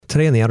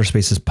Today on the Outer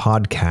Spaces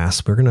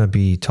podcast, we're going to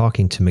be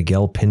talking to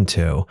Miguel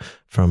Pinto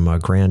from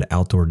Grand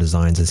Outdoor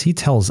Designs as he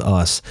tells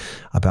us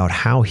about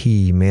how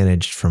he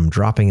managed from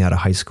dropping out of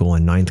high school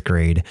in ninth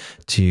grade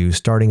to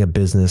starting a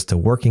business, to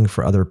working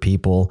for other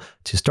people,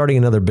 to starting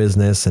another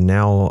business, and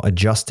now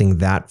adjusting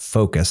that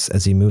focus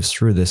as he moves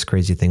through this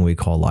crazy thing we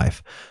call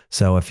life.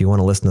 So if you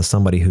want to listen to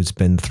somebody who's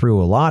been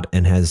through a lot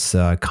and has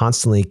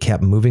constantly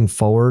kept moving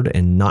forward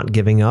and not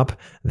giving up,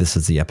 this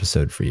is the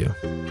episode for you.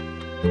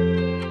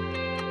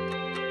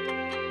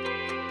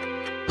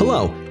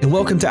 Hello, and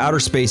welcome to Outer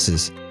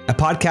Spaces, a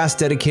podcast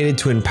dedicated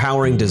to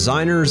empowering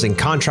designers and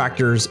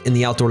contractors in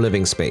the outdoor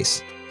living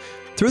space.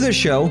 Through this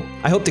show,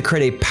 I hope to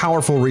create a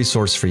powerful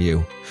resource for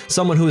you,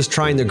 someone who is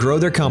trying to grow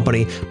their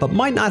company but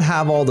might not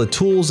have all the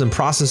tools and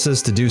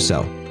processes to do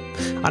so.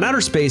 On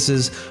Outer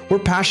Spaces, we're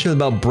passionate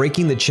about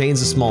breaking the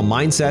chains of small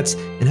mindsets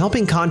and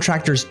helping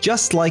contractors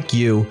just like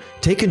you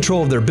take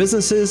control of their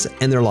businesses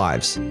and their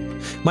lives.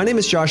 My name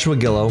is Joshua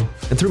Gillow,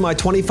 and through my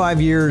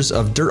 25 years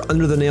of dirt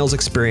under the nails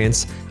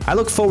experience, I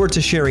look forward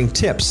to sharing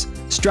tips,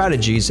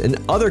 strategies, and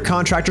other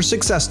contractor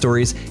success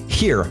stories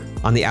here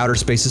on the Outer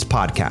Spaces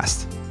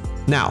podcast.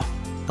 Now,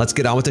 let's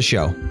get on with the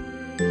show.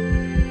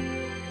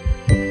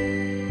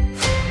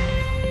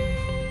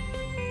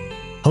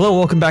 Hello,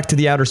 welcome back to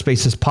the Outer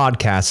Spaces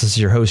podcast. This is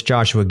your host,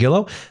 Joshua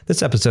Gillow.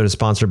 This episode is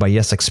sponsored by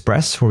Yes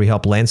Express, where we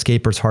help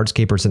landscapers,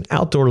 hardscapers, and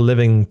outdoor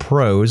living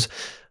pros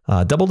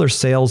double their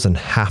sales in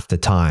half the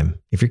time.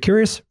 If you're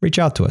curious, reach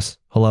out to us.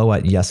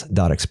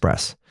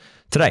 hello@yes.express.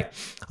 Today,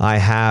 I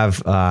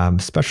have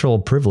special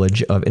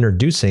privilege of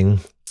introducing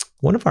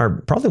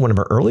probably one of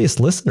our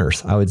earliest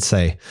listeners, I would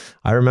say.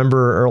 I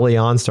remember early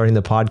on starting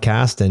the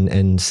podcast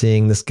and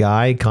seeing this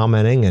guy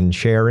commenting and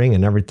sharing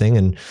and everything,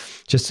 and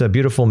just a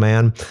beautiful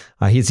man.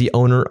 He's the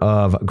owner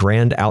of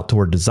Grand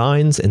Outdoor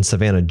Designs in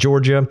Savannah,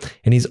 Georgia,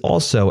 and he's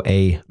also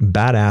a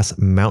badass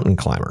mountain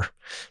climber.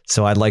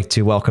 So I'd like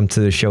to welcome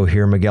to the show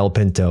here, Miguel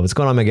Pinto. What's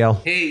going on, Miguel?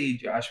 Hey,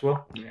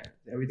 Joshua. Yeah,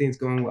 everything's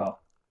going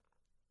well.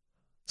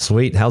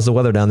 Sweet. How's the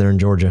weather down there in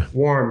Georgia?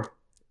 Warm.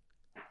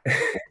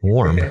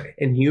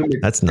 And humid.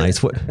 That's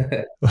nice. What?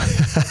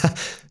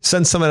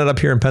 Send some of that up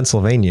here in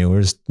Pennsylvania. It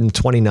was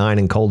 29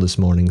 and cold this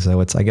morning, so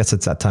I guess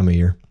it's that time of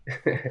year.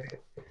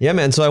 Yeah,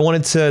 man. So I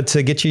wanted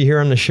to get you here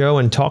on the show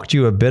and talk to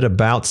you a bit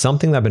about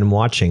something that I've been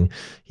watching.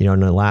 You know, in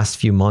the last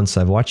few months,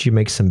 I've watched you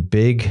make some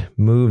big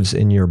moves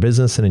in your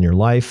business and in your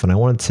life, and I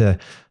wanted to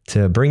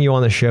bring you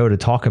on the show to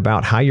talk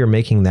about how you're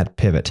making that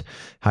pivot,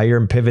 how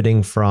you're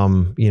pivoting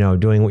from,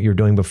 doing what you're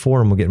doing before,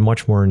 and we'll get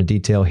much more into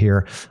detail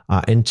here,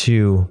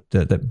 into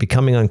the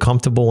becoming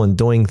uncomfortable and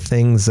doing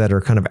things that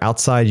are kind of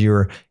outside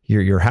your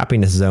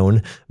happiness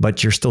zone,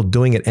 but you're still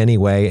doing it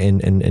anyway,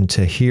 and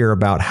to hear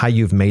about how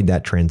you've made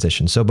that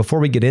transition. So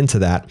before we get into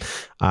that,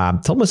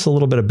 tell us a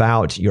little bit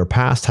about your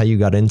past, how you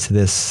got into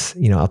this,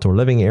 outdoor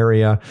living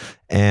area,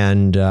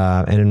 and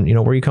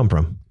where you come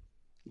from.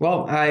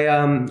 Well,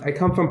 I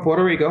come from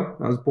Puerto Rico.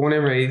 I was born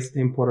and raised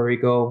in Puerto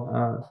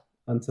Rico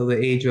until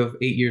the age of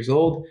 8 years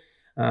old.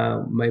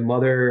 My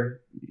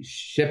mother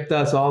shipped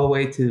us all the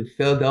way to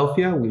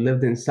Philadelphia. We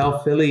lived in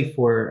South Philly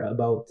for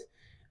about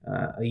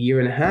a year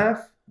and a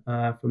half.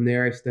 From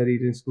there, I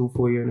studied in school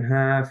for a year and a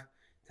half.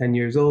 10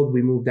 years old,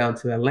 we moved down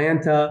to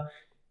Atlanta,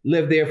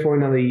 lived there for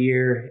another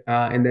year,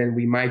 and then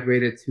we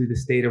migrated to the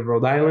state of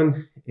Rhode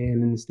Island.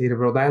 And in the state of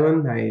Rhode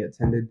Island, I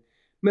attended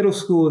middle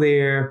school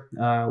there,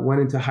 went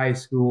into high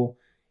school,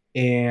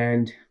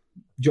 and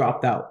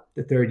dropped out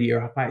the third year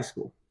of high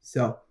school.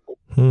 So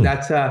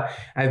that's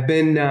I've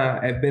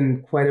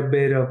been quite a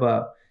bit of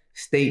a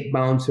state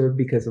bouncer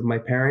because of my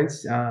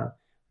parents,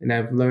 and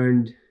I've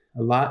learned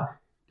a lot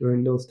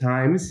during those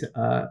times.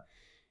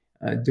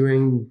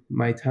 During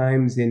my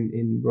times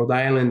in Rhode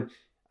Island,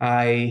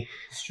 I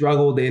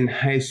struggled in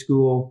high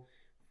school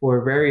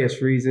for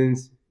various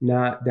reasons.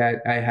 Not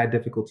that I had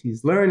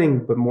difficulties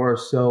learning, but more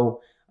so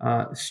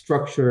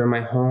structure in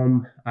my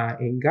home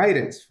and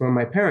guidance from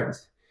my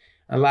parents.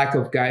 A lack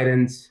of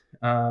guidance.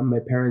 My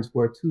parents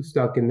were too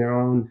stuck in their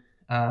own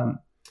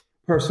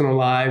personal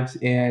lives,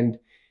 and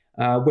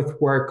with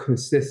work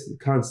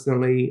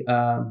constantly,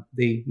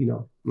 they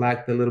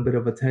lacked a little bit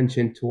of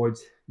attention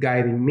towards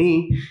guiding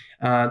me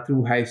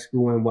through high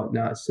school and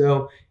whatnot.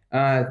 So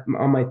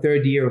on my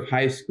third year of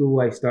high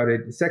school,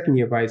 second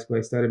year of high school,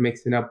 I started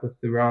mixing up with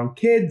the wrong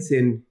kids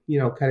and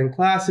cutting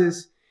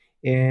classes.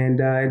 And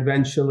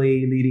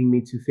eventually leading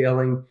me to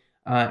failing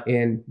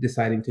and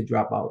deciding to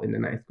drop out in the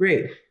ninth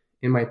grade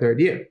in my third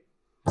year.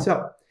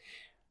 So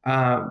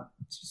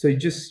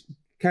just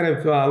kind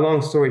of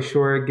long story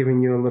short,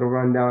 giving you a little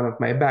rundown of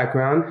my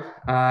background,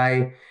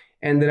 I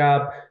ended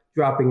up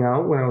dropping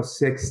out when I was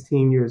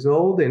 16 years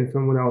old. And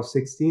from when I was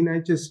 16, I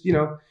just,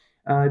 didn't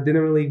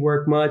really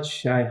work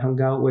much. I hung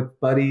out with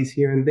buddies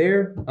here and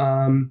there,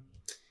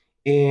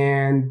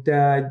 and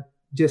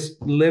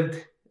just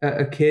lived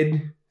a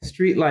kid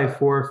street life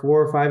for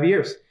 4 or 5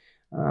 years.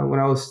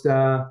 When I was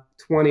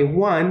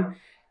 21,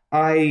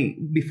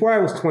 before I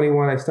was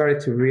 21, I started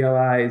to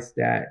realize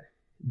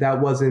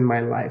that wasn't my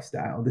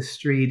lifestyle. The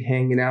street,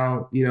 hanging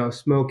out,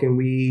 smoking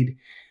weed,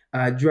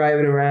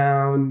 driving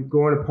around,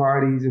 going to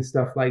parties and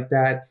stuff like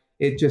that.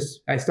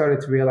 I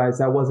started to realize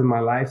that wasn't my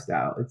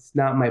lifestyle. It's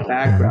not my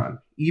background.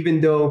 Even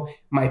though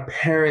my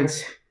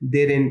parents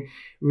didn't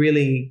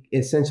really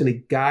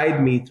essentially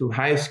guide me through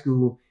high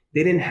school,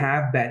 they didn't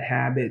have bad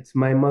habits.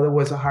 My mother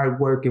was a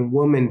hardworking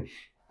woman.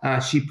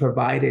 She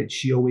provided.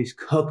 She always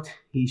cooked.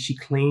 She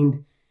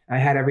cleaned. I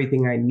had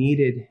everything I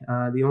needed.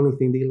 The only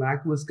thing they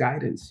lacked was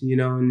guidance,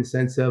 in the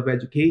sense of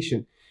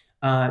education.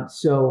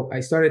 So I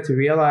started to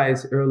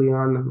realize early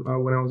on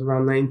when I was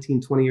around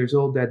 19, 20 years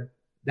old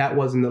that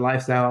wasn't the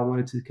lifestyle I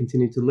wanted to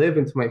continue to live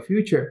into my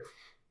future.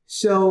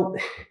 So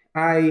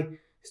I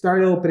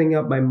started opening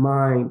up my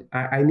mind.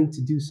 I need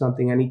to do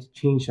something. I need to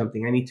change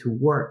something. I need to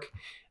work.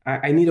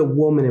 I need a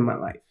woman in my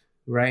life,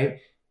 right?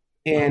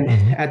 And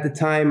at the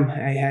time,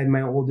 I had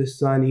my oldest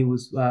son. He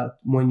was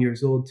 1 year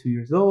old, 2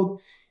 years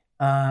old.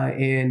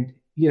 And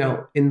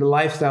in the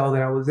lifestyle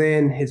that I was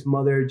in, his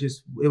mother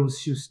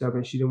she was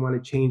stubborn. She didn't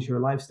want to change her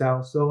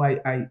lifestyle. So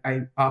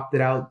I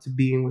opted out to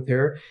being with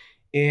her,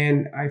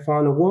 and I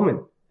found a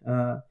woman.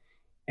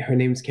 Her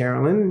name's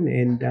Carolyn,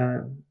 and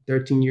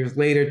 13 years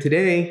later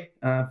today,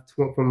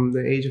 from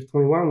the age of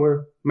 21,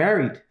 we're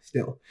married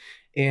still.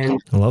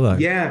 And I love that.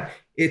 Yeah,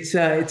 it's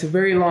a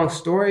very long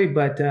story,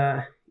 but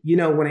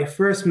when I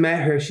first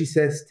met her, she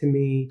says to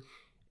me,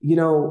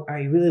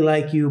 I really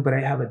like you, but I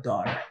have a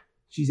daughter.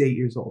 She's 8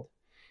 years old.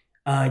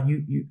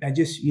 You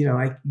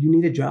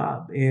need a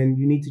job, and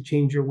you need to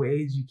change your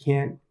ways. You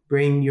can't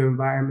bring your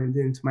environment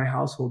into my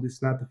household.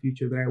 It's not the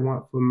future that I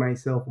want for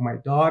myself or my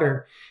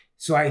daughter.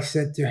 So I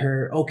said to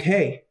her,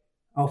 okay,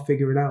 I'll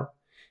figure it out.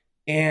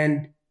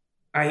 And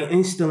I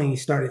instantly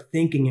started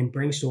thinking and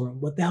brainstorming,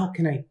 what the hell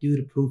can I do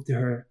to prove to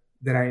her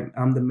that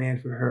I'm the man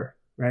for her,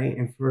 right?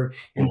 And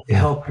to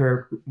help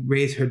her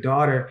raise her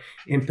daughter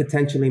and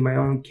potentially my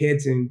own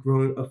kids and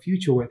grow a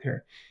future with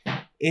her.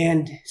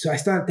 And so I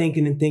started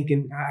thinking,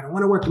 I don't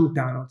want to work at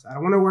McDonald's. I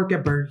don't want to work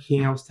at Burger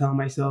King. I was telling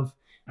myself,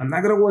 I'm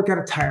not going to work at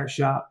a tire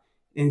shop.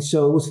 And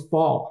so it was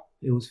fall.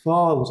 It was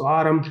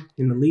autumn,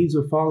 and the leaves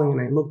were falling. And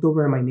I looked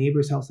over at my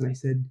neighbor's house and I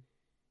said,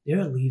 there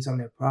are leaves on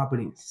their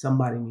property.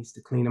 Somebody needs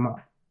to clean them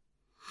up.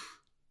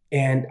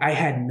 And I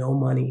had no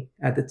money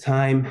at the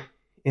time.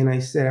 And I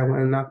said, I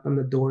went and knocked on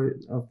the door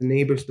of the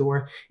neighbor's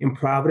door in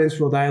Providence,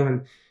 Rhode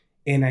Island.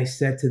 And I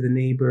said to the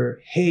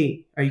neighbor,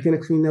 hey, are you going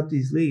to clean up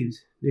these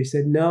leaves? They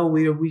said, no,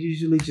 we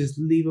usually just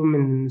leave them,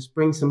 and in the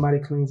spring somebody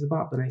cleans them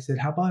up. And I said,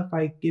 how about if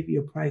I give you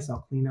a price,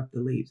 I'll clean up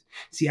the leaves.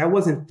 See, I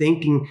wasn't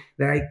thinking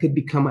that I could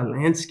become a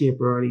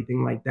landscaper or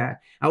anything like that.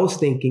 I was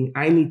thinking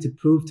I need to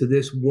prove to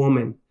this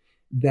woman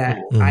that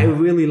I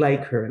really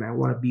like her and I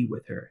want to be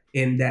with her.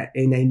 And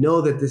I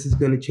know that this is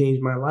going to change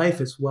my life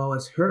as well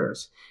as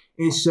hers.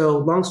 And so,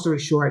 long story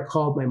short, I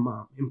called my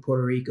mom in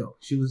Puerto Rico.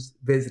 She was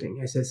visiting.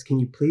 I said, can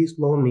you please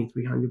loan me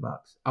 $300?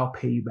 I'll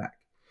pay you back.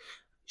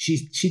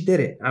 She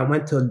did it. I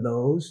went to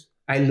Lowe's.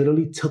 I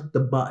literally took the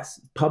bus,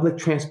 public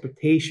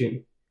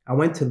transportation. I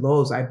went to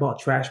Lowe's. I bought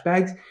trash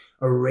bags,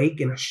 a rake,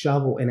 and a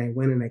shovel, and I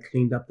went and I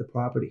cleaned up the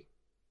property.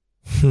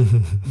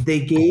 They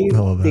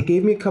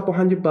gave me a couple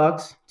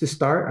 $100 to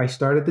start. I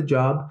started the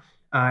job.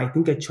 I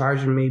think I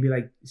charged them maybe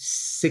like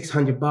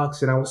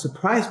 $600, and I was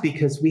surprised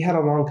because we had a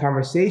long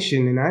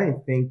conversation, and I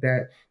didn't think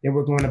that they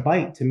were going to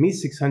bite. To me,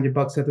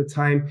 $600 at the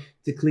time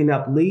to clean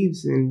up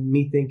leaves, and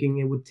me thinking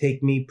it would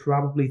take me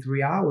probably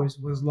 3 hours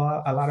was a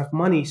lot of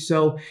money.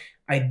 So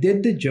I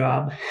did the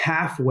job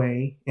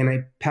halfway, and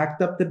I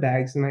packed up the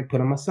bags and I put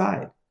them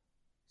aside.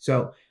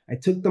 So I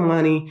took the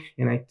money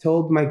and I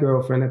told my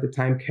girlfriend at the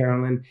time,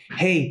 Carolyn,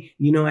 hey,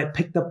 I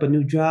picked up a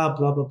new job,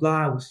 blah, blah,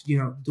 blah. I was,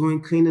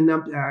 cleaning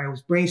up. I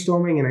was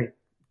brainstorming and I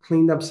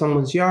cleaned up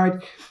someone's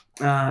yard.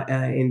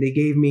 And they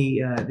gave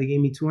me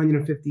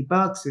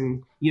 $250,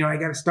 and, I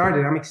got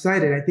started. I'm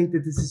excited. I think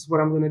that this is what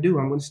I'm going to do.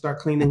 I'm going to start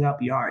cleaning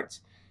up yards.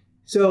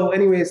 So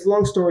anyways,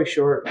 long story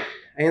short,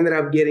 I ended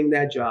up getting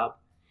that job,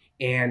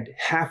 and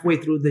halfway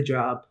through the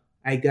job,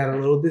 I got a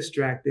little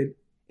distracted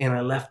and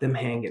I left them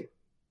hanging.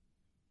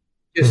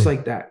 Just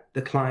like that,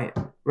 the client,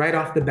 right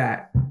off the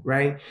bat,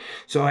 right?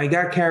 So I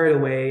got carried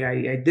away.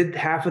 I did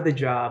half of the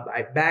job.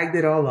 I bagged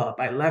it all up.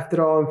 I left it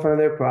all in front of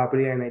their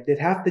property, and I did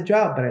half the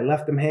job, but I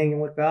left them hanging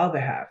with the other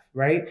half,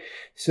 right?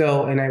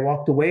 So, and I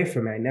walked away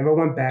from it. I never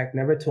went back,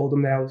 never told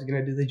them that I was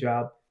going to do the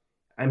job.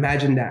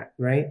 Imagine that,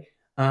 right?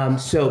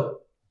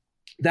 So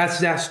that's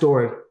that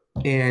story.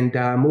 And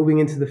moving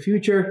into the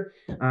future,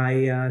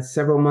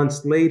 several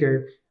months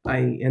later,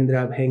 I ended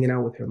up hanging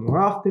out with her more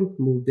often,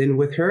 moved in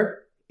with her.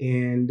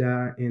 And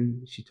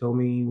she told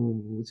me,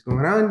 what's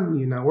going on?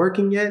 You're not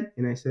working yet?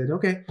 And I said,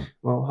 okay,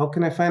 well, how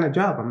can I find a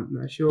job? I'm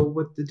not sure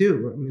what to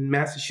do. I'm in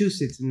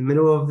Massachusetts, in the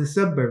middle of the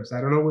suburbs. I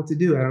don't know what to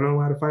do. I don't know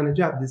how to find a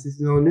job. This is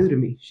no new to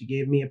me. She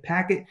gave me a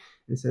packet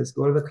and says,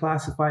 go to the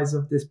classifieds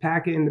of this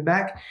packet in the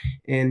back.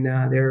 And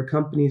there are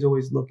companies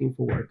always looking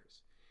for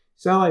workers.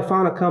 So I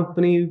found a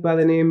company by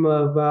the name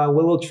of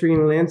Willow Tree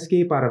and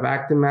Landscape out of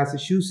Acton,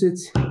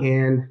 Massachusetts.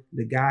 And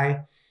the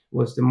guy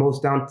was the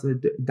most down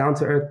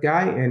to earth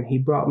guy, and he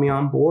brought me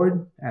on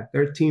board at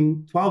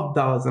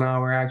 $12 an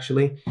hour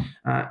actually,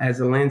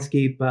 as a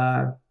landscape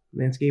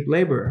landscape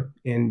laborer.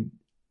 And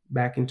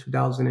back in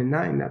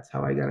 2009, that's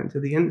how I got into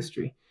the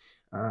industry.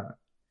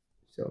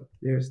 So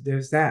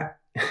there's that.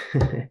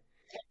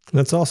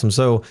 That's awesome.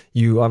 So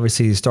you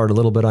obviously started a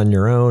little bit on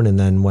your own and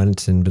then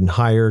went and been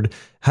hired.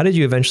 How did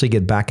you eventually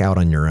get back out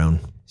on your own?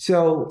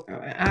 So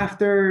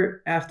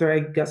after I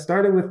got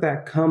started with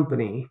that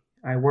company,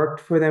 I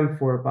worked for them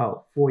for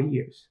about 4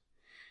 years.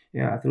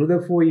 Yeah, through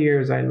the 4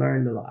 years, I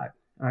learned a lot.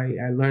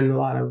 I learned a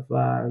lot of,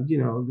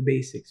 the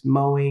basics: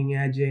 mowing,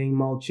 edging,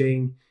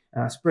 mulching,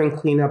 spring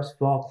cleanups,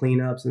 fall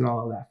cleanups, and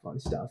all of that fun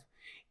stuff.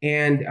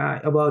 And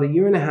about a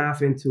year and a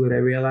half into it, I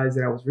realized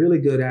that I was really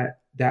good at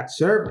that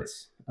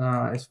service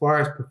as far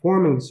as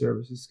performing the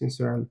service is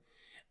concerned.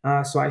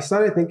 So I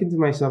started thinking to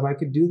myself, I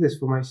could do this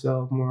for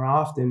myself more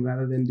often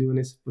rather than doing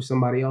this for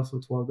somebody else for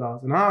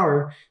 $12 an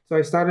hour. So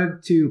I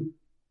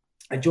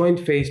joined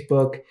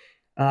Facebook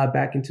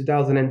back in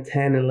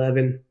 2010,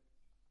 11,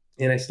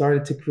 and I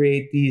started to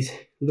create these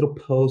little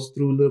posts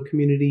through little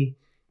community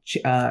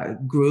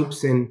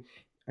groups, and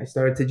I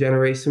started to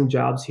generate some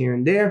jobs here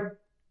and there,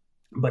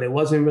 but it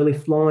wasn't really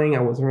flowing.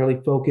 I wasn't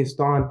really focused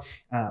on,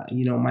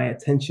 my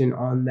attention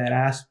on that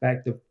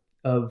aspect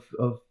of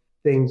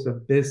things,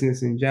 of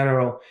business in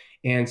general.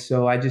 And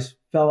so I just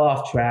fell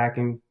off track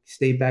and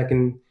stayed back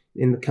in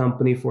the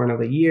company for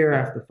another year.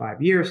 After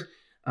 5 years,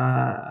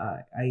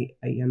 I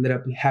ended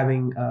up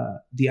having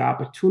the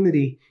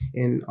opportunity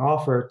and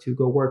offer to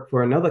go work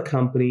for another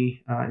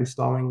company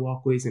installing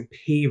walkways and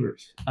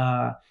pavers.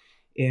 I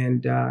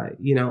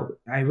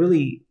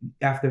really,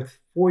 after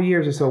 4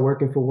 years or so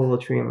working for Willow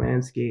Tree and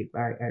Landscape,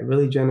 I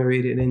really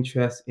generated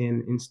interest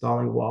in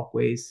installing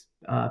walkways,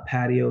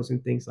 patios,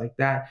 and things like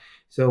that.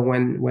 So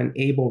when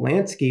Able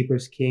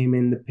Landscapers came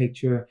in the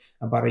picture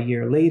about a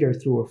year later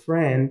through a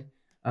friend,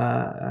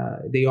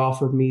 they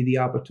offered me the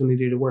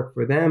opportunity to work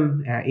for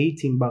them at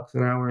 $18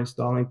 an hour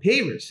installing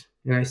pavers.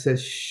 And I said,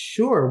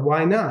 sure,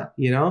 why not?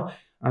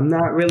 I'm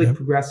not really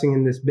progressing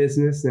in this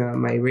business.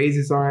 My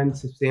raises aren't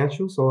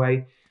substantial. So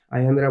I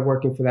ended up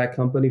working for that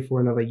company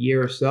for another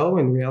year or so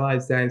and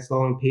realized that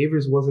installing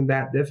pavers wasn't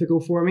that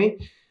difficult for me.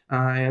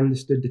 I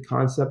understood the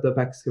concept of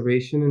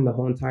excavation and the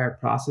whole entire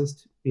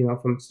process,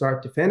 from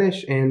start to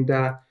finish. And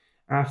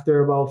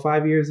after about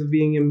 5 years of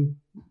being in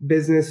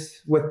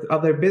business with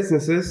other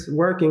businesses,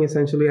 working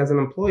essentially as an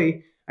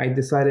employee, I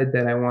decided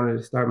that I wanted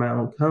to start my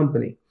own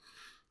company.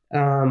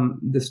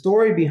 The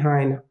story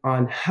behind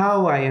on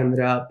how I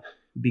ended up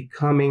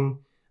becoming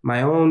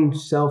my own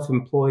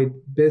self-employed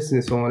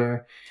business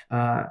owner,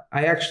 I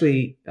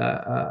actually,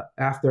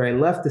 after I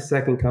left the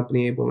second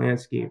company, Able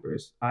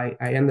Landscapers, I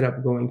ended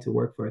up going to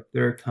work for a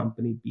third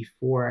company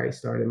before I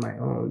started my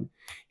own.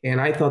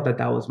 And I thought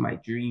that was my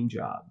dream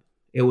job.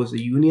 It was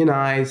a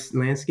unionized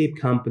landscape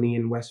company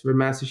in Westford,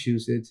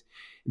 Massachusetts.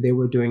 They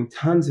were doing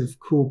tons of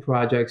cool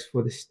projects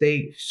for the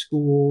state,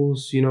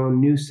 schools,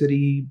 new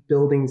city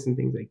buildings and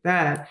things like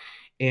that.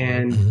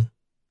 And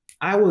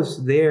I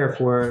was there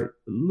for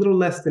a little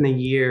less than a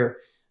year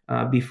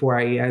before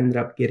I ended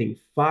up getting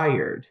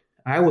fired.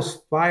 I was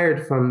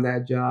fired from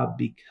that job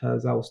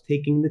because I was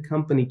taking the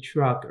company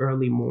truck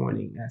early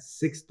morning at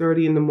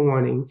 6:30 in the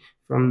morning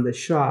from the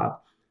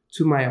shop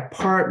to my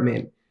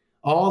apartment,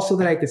 all so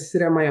that I could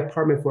sit at my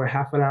apartment for a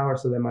half an hour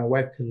so that my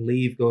wife could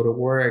leave, go to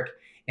work,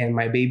 and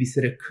my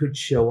babysitter could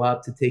show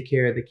up to take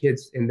care of the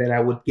kids. And then I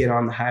would get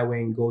on the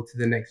highway and go to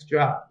the next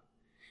job.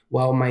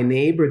 Well, my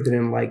neighbor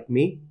didn't like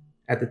me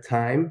at the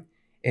time,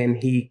 and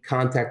he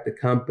contacted the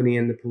company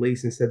and the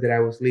police and said that I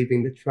was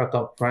leaving the truck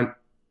up front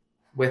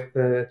with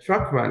the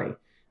truck running.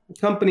 The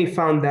company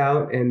found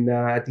out, and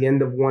at the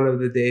end of one of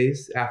the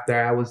days after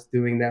I was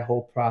doing that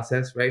whole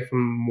process, right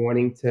from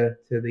morning to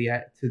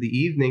the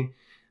evening,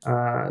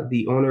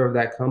 the owner of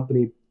that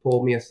company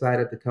pulled me aside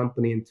at the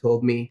company and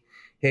told me,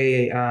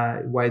 hey,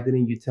 why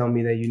didn't you tell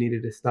me that you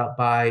needed to stop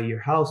by your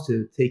house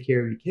to take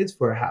care of your kids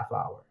for a half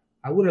hour?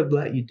 I would have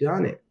let you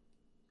done it.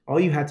 All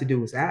you had to do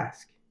was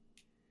ask.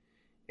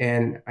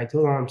 And I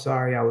told her, I'm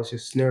sorry, I was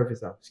just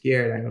nervous. I was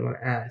scared. I didn't want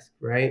to ask,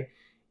 right?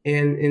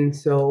 And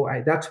so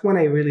that's when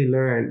I really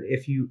learned,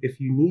 if you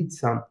need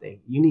something,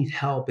 you need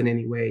help in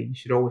any way, you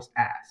should always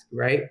ask,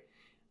 right?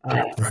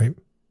 Right.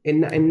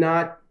 And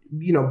not,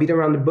 beat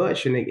around the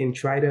bush and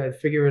try to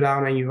figure it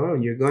out on your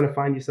own. You're going to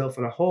find yourself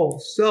in a hole.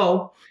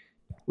 So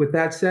with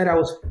that said, I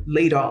was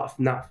laid off,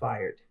 not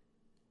fired.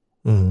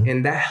 Mm-hmm.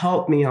 And that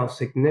helped me out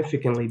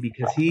significantly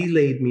because he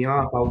laid me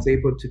off. I was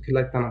able to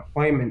collect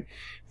unemployment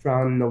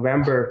from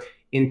November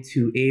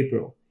into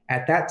April.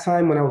 At that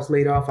time, when I was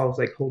laid off, I was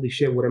like, holy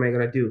shit, what am I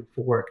going to do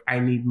for work? I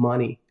need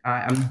money.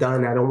 I'm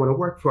done. I don't want to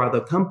work for other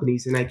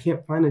companies and I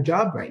can't find a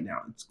job right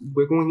now.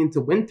 We're going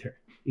into winter,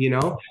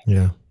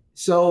 Yeah.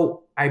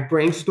 So I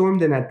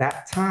brainstormed, and at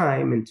that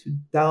time in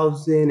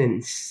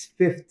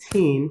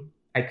 2015,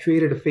 I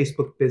created a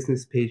Facebook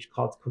business page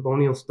called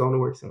Colonial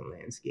Stoneworks and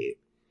Landscape.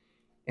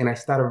 And I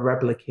started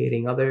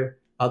replicating other,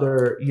 I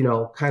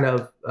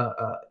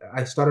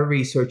started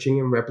researching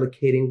and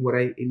replicating what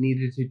I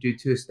needed to do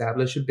to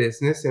establish a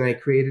business. And I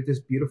created this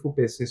beautiful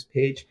business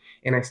page,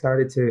 and I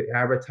started to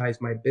advertise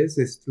my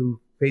business through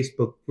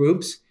Facebook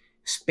groups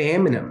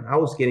spamming them. I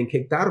was getting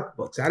kicked out of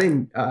books. I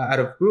didn't out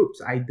of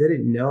groups. I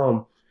didn't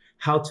know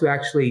how to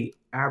actually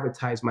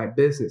advertise my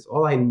business.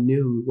 All I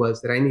knew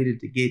was that I needed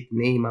to get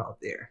name out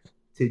there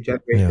to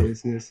generate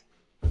business.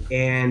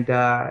 And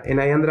I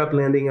ended up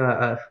landing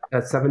a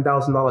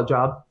 $7,000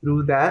 job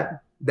through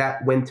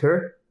that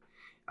winter.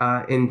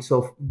 And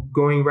so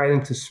going right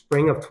into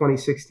spring of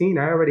 2016,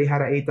 I already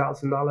had an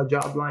 $8,000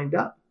 job lined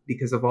up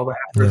because of all the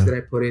efforts that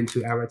I put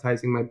into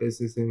advertising my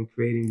business and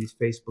creating these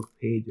Facebook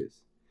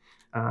pages.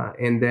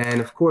 And then,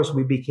 of course,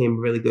 we became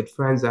really good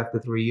friends after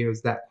 3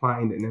 years, that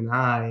client and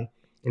I.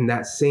 In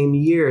that same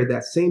year,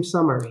 that same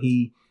summer,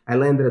 I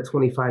landed a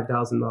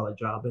 $25,000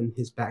 job in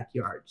his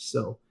backyard.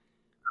 So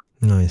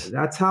nice.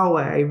 That's how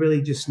I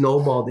really just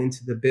snowballed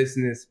into the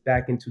business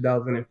back in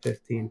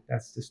 2015.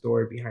 That's the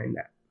story behind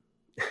that.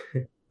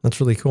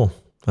 That's really cool.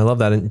 I love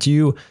that. And do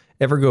you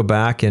ever go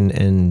back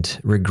and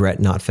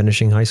regret not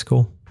finishing high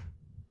school?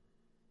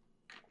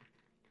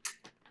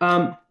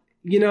 I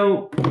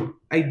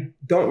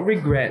don't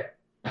regret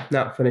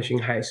not finishing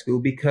high school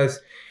because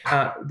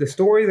the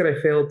story that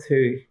I failed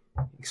to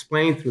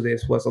explain through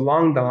this was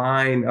along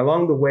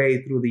the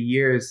way through the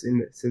years,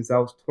 since I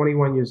was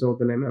 21 years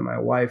old and I met my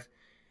wife,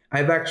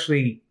 I've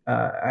actually,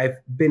 I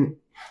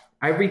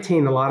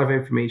retained a lot of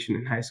information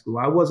in high school.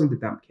 I wasn't a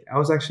dumb kid.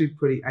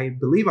 I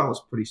believe I was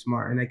pretty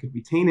smart and I could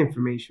retain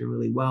information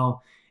really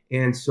well.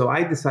 And so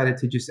I decided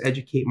to just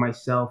educate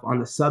myself on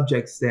the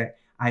subjects that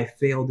I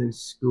failed in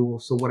school.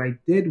 So what I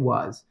did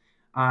was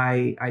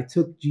I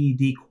took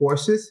GED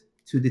courses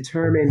to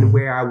determine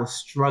where I was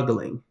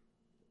struggling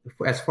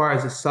as far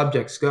as the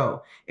subjects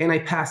go. And I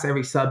passed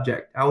every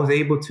subject. I was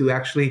able to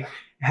actually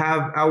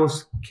I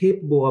was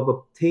capable of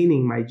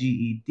obtaining my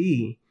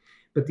GED,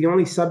 but the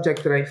only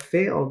subject that I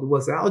failed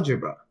was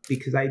algebra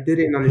because I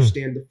didn't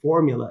understand the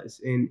formulas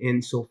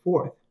and so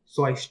forth.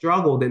 So I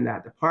struggled in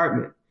that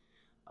department.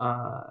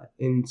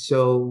 And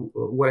so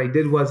what I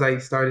did was I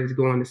started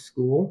going to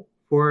school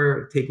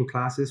for taking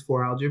classes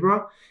for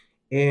algebra,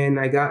 and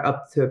I got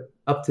up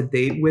to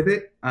date with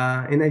it.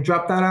 And I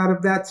dropped out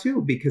of that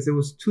too because it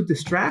was too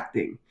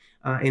distracting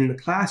in the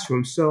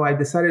classroom. So I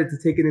decided to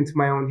take it into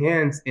my own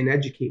hands and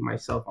educate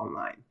myself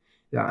online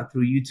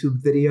through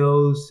YouTube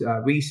videos,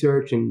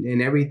 research,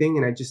 and everything.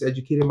 And I just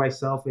educated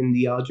myself in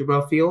the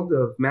algebra field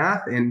of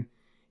math, and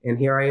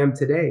here I am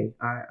today.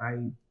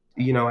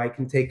 I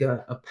can take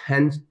a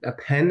pen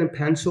and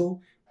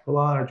pencil, pull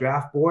out a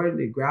draft board,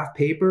 a graph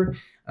paper,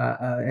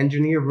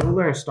 engineer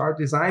ruler, and start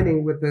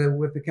designing with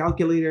the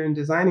calculator and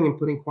designing and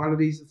putting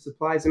quantities of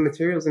supplies and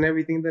materials and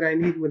everything that I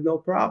need with no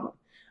problem.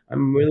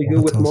 I'm really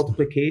good with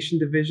multiplication,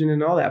 division,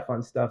 and all that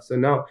fun stuff. So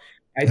no,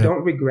 I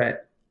don't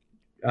regret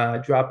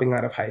dropping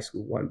out of high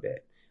school one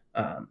bit,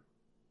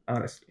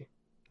 honestly.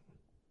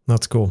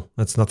 That's cool.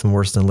 That's nothing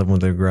worse than living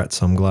with regret.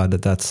 So I'm glad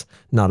that that's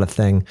not a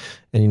thing.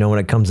 And when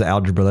it comes to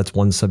algebra, that's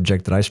one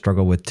subject that I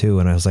struggle with too.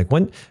 And I was like,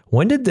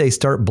 when did they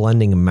start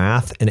blending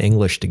math and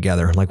English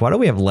together? Like, why do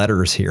we have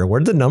letters here? Where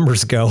did the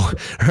numbers go?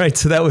 Right.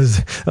 So that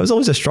was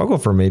always a struggle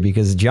for me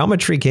because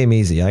geometry came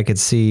easy. I could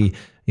see,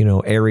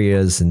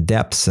 areas and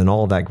depths and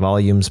all of that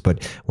volumes.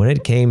 But when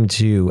it came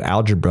to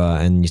algebra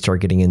and you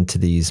start getting into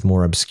these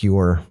more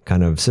obscure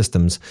kind of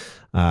systems,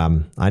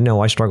 I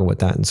know I struggled with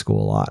that in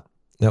school a lot.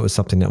 That was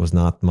something that was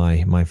not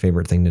my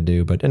favorite thing to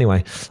do. But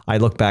anyway, I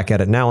look back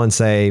at it now and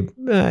say,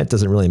 it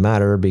doesn't really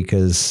matter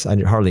because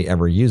I hardly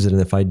ever use it.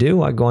 And if I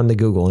do, I go on to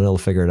Google and it'll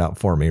figure it out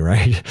for me,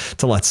 right?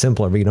 It's a lot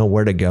simpler. We know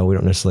where to go. We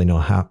don't necessarily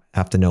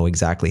have to know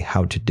exactly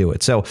how to do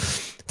it. So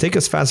take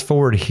us fast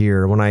forward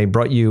here. When I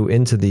brought you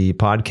into the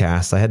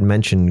podcast, I had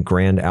mentioned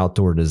Grand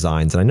Outdoor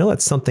Designs. And I know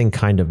that's something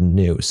kind of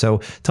new. So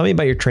tell me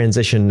about your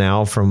transition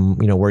now from,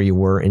 where you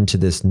were into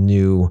this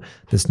new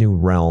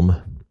realm.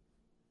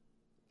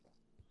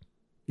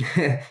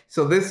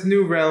 So this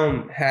new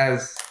realm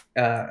has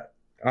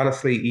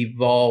honestly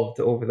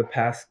evolved over the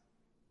past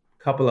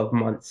couple of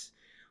months.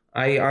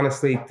 I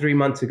honestly, 3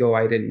 months ago,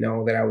 I didn't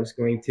know that I was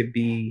going to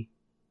be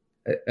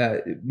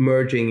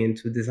merging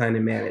into design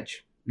and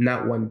manage.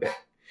 Not one bit.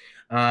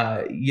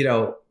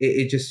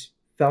 It just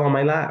fell on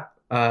my lap.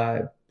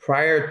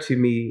 Prior to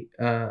me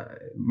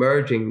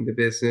merging the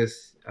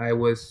business, I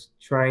was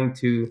trying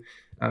to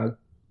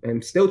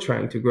I'm still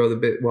trying to grow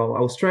I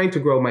was trying to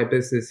grow my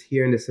business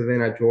here in the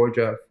Savannah,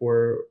 Georgia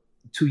for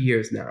 2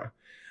 years now,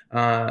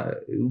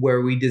 where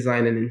we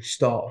design and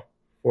install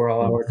for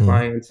all our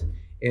clients.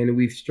 And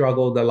we've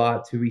struggled a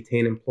lot to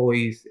retain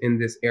employees in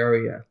this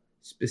area,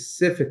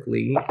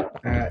 specifically,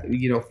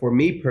 for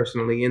me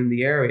personally in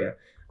the area.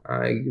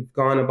 I've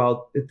gone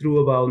through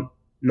about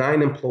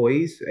 9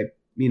 employees.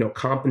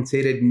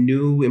 Compensated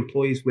new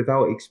employees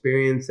without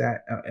experience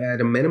at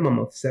a minimum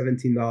of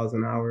 $17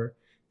 an hour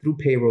through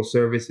payroll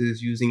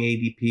services using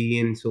ADP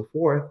and so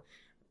forth,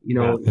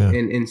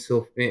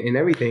 and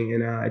everything.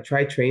 And I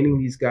tried training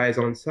these guys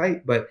on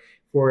site, but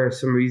for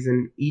some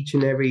reason, each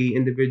and every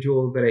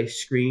individual that I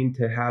screened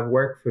to have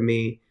work for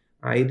me,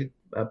 I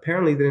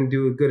apparently didn't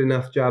do a good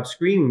enough job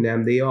screening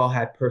them. They all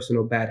had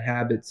personal bad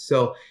habits.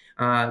 So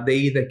they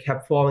either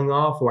kept falling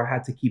off or I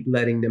had to keep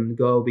letting them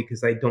go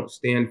because I don't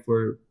stand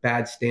for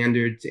bad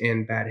standards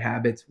and bad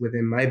habits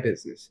within my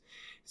business.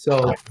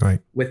 So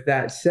with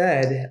that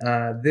said,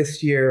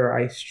 this year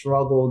I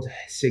struggled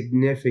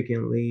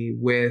significantly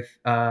with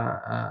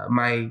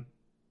my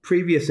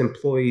previous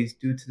employees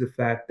due to the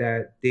fact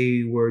that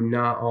they were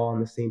not all on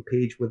the same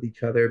page with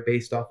each other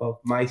based off of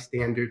my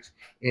standards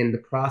and the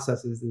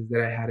processes that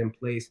I had in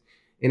place.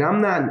 And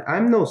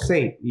I'm no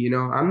saint,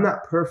 I'm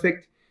not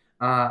perfect.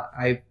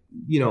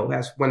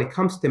 As when it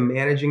comes to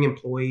managing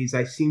employees,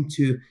 I seem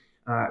to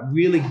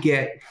really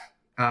get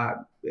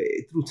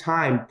through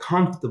time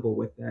comfortable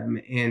with them.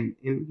 And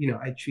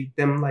I treat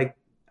them like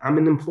I'm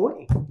an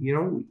employee. We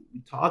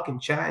talk and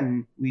chat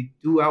and we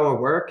do our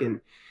work and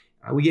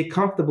we get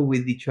comfortable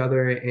with each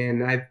other,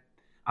 and I've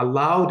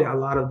allowed a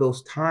lot of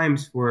those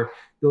times for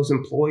those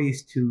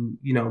employees to,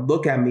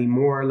 look at me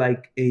more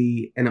like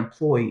an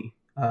employee,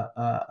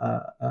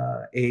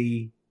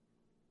 a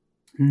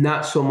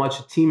not so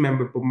much a team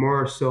member, but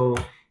more so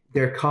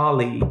their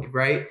colleague,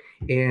 right?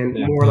 And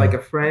more like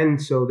a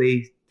friend. So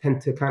they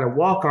tend to kind of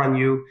walk on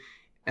you.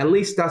 At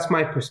least that's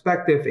my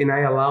perspective, and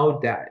I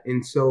allowed that.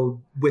 And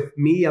so with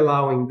me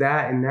allowing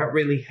that and not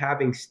really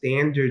having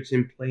standards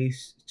in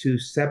place to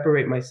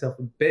separate myself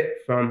a bit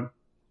from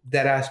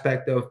that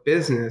aspect of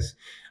business,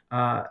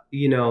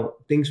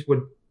 things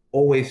would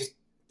always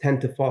tend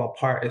to fall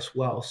apart as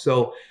well.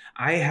 So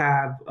I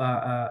have,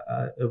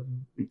 I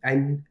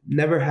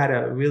never had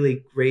a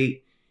really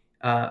great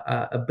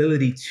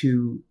ability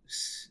to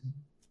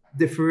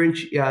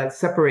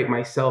separate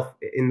myself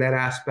in that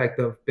aspect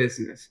of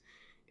business.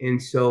 And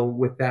so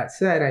with that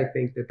said, I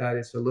think that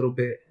is a little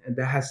bit, and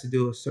that has to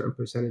do a certain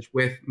percentage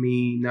with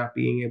me not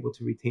being able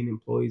to retain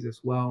employees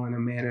as well in a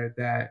manner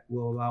that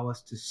will allow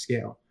us to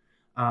scale.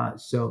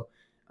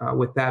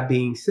 With that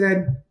being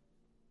said,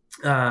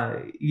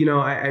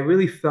 I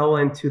really fell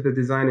into the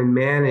design and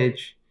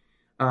manage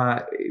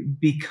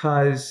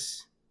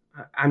because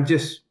I'm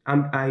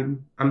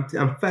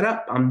fed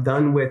up. I'm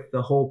done with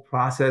the whole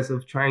process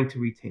of trying to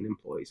retain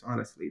employees.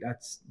 Honestly,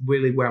 that's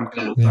really where I'm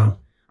coming from.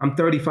 I'm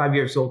 35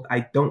 years old.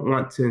 I don't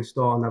want to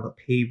install another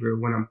paver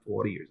when I'm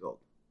 40 years old.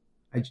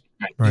 It's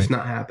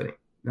not happening.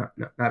 Not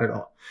at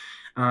all.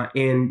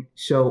 And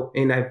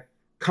I've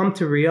come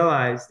to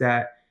realize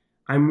that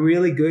I'm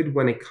really good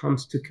when it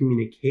comes to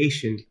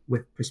communication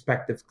with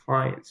prospective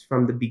clients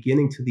from the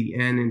beginning to the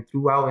end and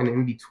throughout and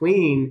in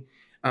between,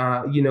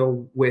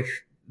 with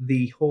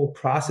the whole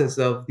process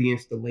of the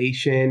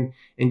installation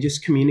and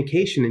just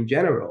communication in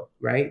general,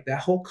 right?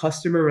 That whole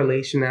customer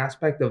relation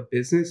aspect of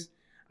business,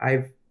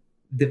 I've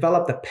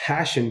developed a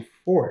passion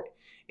for it.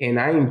 And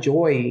I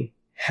enjoy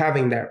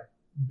having that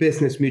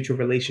business mutual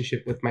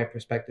relationship with my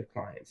prospective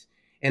clients.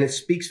 And it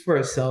speaks for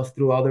itself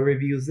through all the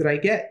reviews that I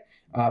get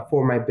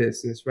for my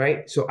business,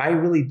 right? So I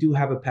really do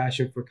have a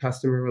passion for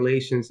customer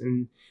relations.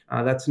 And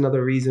that's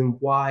another reason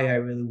why I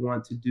really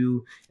want to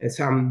do, and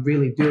so I'm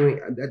really doing,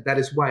 that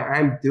is why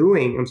I'm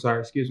doing,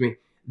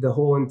 the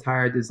whole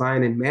entire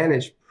design and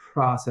manage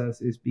process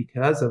is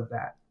because of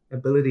that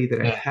ability that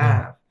I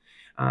have.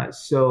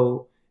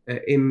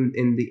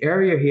 In the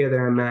area here that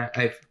I'm at,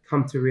 I've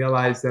come to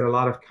realize that a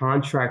lot of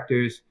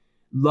contractors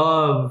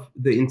love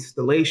the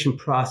installation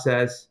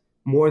process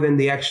more than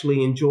they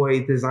actually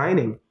enjoy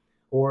designing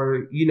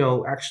or,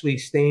 actually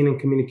staying in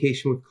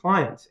communication with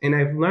clients. And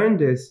I've learned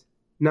this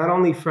not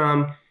only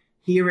from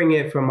hearing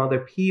it from other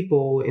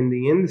people in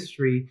the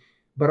industry,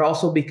 but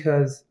also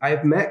because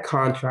I've met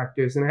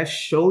contractors and I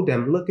showed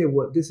them, look at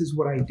this is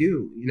what I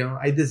do.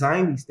 I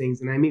design these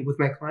things and I meet with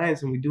my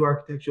clients and we do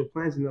architectural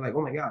plans and they're like,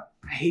 oh my God,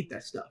 I hate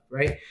that stuff,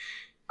 right?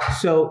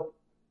 So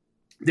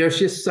there's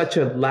just such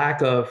a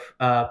lack of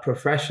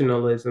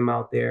professionalism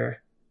out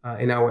there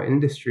in our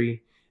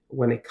industry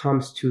when it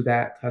comes to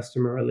that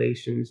customer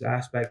relations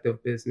aspect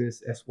of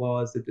business, as well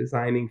as the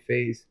designing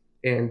phase.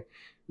 And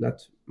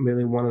that's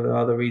really one of the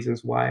other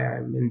reasons why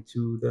I'm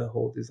into the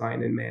whole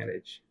design and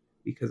manage,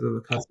 because of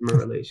the customer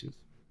relations.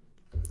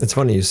 It's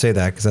funny you say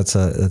that, because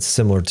that's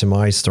similar to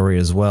my story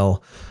as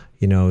well.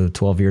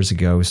 12 years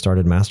ago, we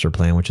started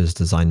Masterplan, which is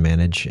design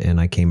manage, and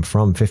I came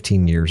from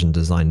 15 years in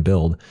design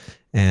build.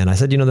 And I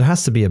said, there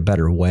has to be a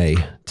better way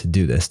to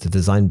do this. The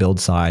design build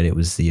side, it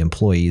was the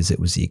employees, it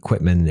was the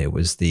equipment, it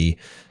was the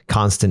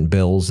constant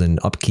bills and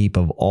upkeep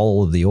of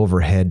all of the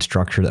overhead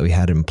structure that we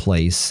had in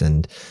place.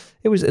 And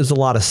it was a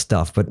lot of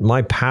stuff, but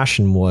my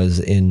passion was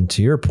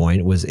to your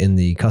point, was in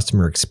the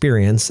customer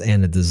experience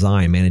and the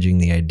design, managing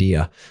the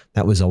idea.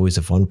 That was always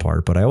a fun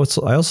part. But I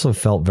also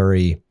felt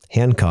very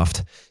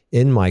handcuffed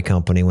in my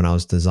company when I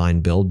was design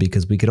build,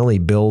 because we could only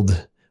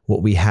build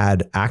what we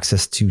had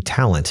access to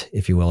talent,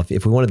 if you will.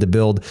 If we wanted to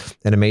build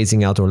an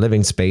amazing outdoor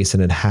living space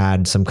and it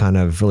had some kind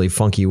of really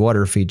funky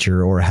water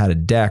feature, or it had a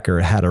deck, or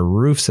it had a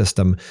roof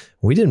system,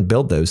 we didn't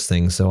build those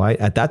things. So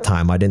at that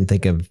time, I didn't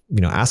think of,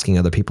 asking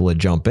other people to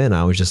jump in.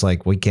 I was just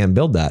like, we can't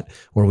build that,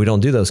 or we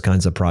don't do those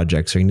kinds of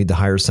projects, or you need to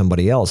hire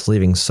somebody else,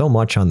 leaving so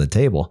much on the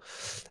table.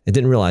 I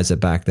didn't realize it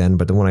back then,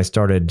 but then when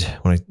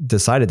I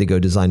decided to go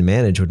design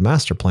manage with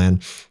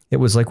Masterplan, it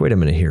was like, wait a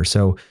minute here.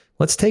 So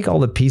let's take all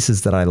the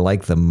pieces that I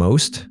like the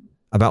most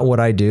about what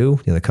I do,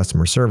 the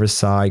customer service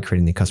side,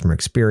 creating the customer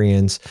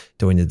experience,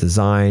 doing the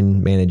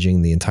design,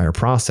 managing the entire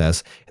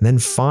process, and then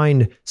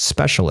find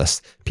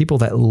specialists, people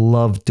that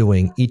love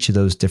doing each of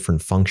those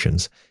different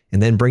functions,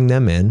 and then bring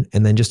them in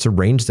and then just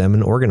arrange them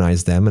and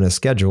organize them in a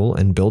schedule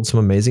and build some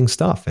amazing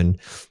stuff. And,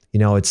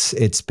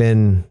 it's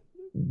been,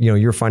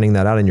 you're finding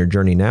that out in your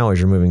journey now as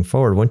you're moving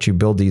forward. Once you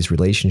build these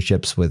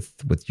relationships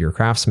with your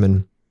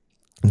craftsmen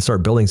and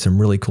start building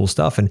some really cool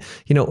stuff. And,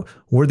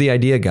 we're the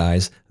idea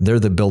guys, they're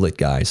the build it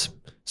guys.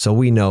 So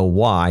we know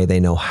why, they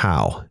know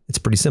how. It's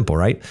pretty simple,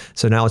 right?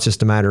 So now it's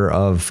just a matter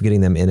of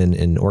getting them in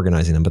and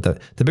organizing them.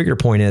 But the bigger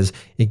point is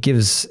it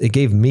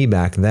gave me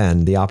back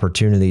then the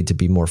opportunity to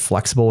be more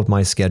flexible with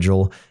my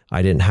schedule.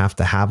 I didn't have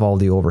to have all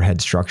the overhead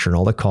structure and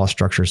all the cost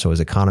structure. So as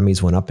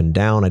economies went up and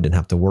down, I didn't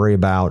have to worry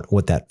about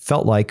what that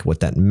felt like, what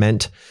that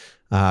meant,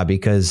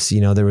 because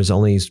there was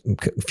only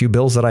a few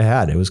bills that I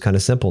had. It was kind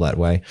of simple that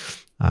way.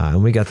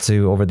 And we got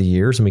to, over the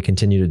years, and we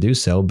continue to do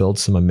so, build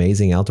some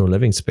amazing outdoor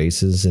living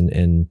spaces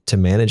and to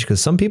manage, because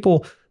some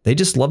people, they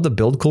just love to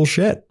build cool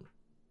shit.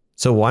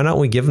 So why not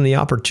we give them the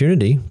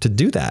opportunity to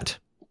do that?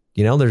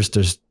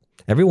 There's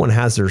everyone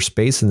has their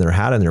space and their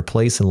hat and their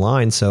place in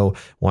line. So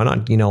why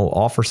not,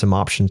 offer some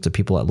options to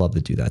people that love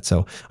to do that?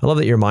 So I love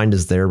that your mind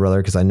is there,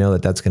 brother, because I know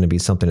that that's going to be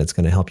something that's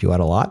going to help you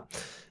out a lot.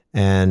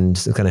 And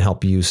it's going to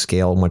help you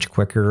scale much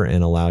quicker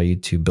and allow you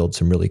to build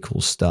some really cool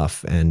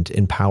stuff and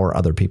empower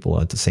other people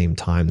at the same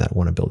time that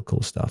want to build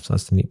cool stuff. So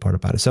that's the neat part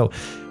about it. So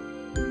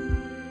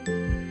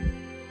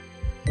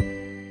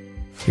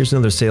here's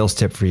another sales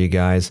tip for you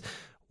guys.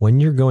 When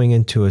you're going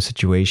into a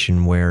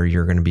situation where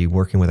you're going to be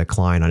working with a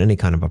client on any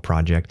kind of a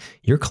project,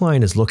 your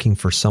client is looking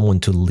for someone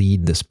to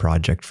lead this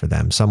project for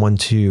them, someone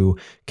to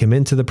come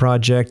into the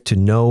project, to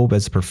know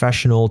as a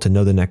professional, to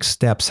know the next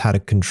steps, how to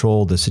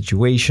control the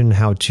situation,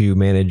 how to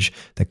manage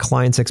the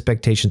client's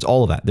expectations,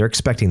 all of that. They're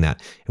expecting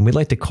that. And we'd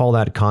like to call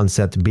that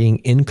concept being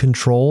in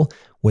control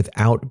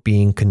without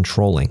being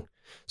controlling.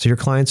 So your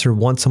clients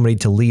want somebody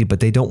to lead, but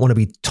they don't want to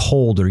be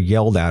told or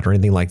yelled at or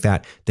anything like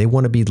that. They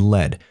want to be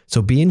led.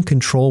 So be in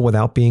control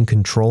without being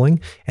controlling.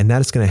 And that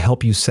is going to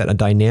help you set a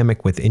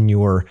dynamic within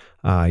your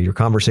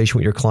conversation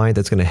with your client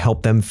that's going to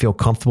help them feel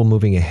comfortable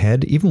moving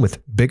ahead, even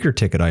with bigger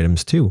ticket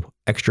items too.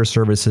 Extra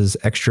services,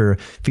 extra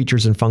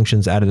features and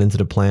functions added into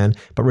the plan.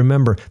 But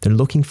remember, they're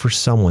looking for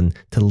someone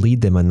to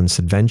lead them on this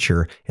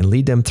adventure and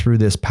lead them through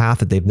this path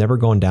that they've never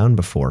gone down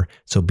before.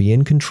 So be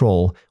in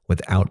control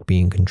without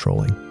being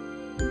controlling.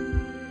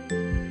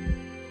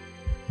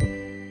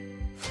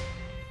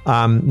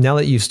 Now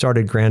that you've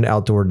started Grand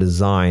Outdoor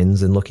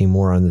Designs and looking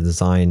more on the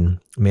design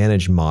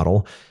managed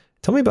model,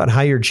 tell me about how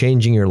you're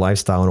changing your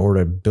lifestyle in order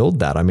to build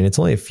that. I mean, it's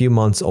only a few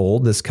months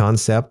old, this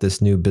concept, this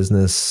new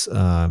business,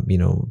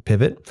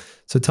 pivot.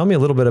 So tell me a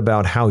little bit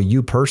about how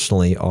you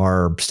personally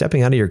are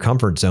stepping out of your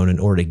comfort zone in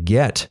order to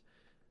get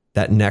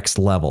that next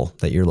level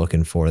that you're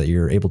looking for, that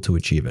you're able to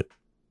achieve it.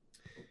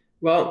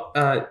 Well,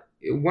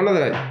 one of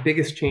the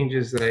biggest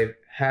changes that I've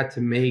had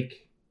to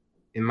make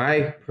in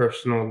my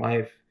personal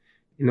life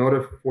in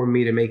order for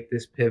me to make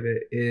this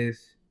pivot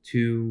is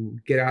to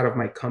get out of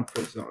my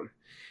comfort zone.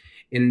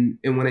 And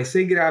when I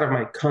say get out of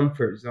my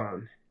comfort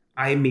zone,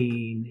 I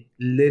mean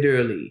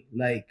literally,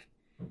 like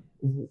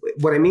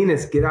what I mean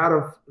is get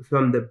out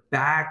from the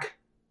back,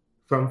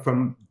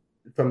 from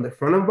the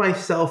front of my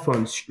cell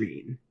phone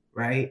screen,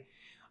 right?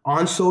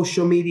 On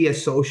social media,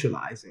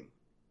 socializing,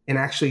 and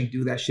actually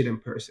do that shit in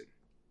person.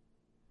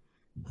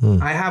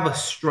 I have a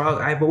struggle.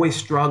 I've always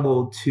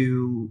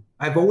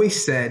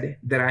said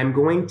that I'm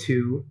going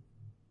to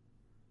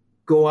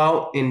go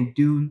out and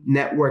do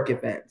network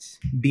events,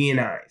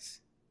 BNIs.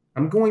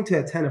 I'm going to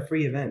attend a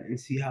free event and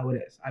see how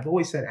it is. I've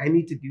always said, I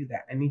need to do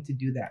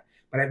that.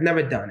 But I've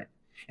never done it.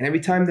 And every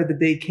time that the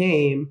day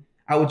came,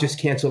 I would just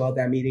cancel out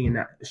that meeting and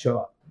not show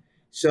up.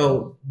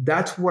 So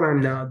that's what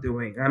I'm now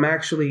doing. I'm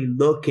actually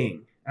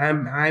looking.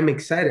 I'm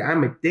excited.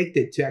 I'm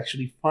addicted to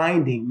actually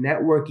finding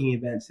networking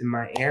events in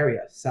my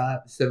area.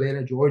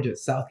 Savannah, Georgia,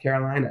 South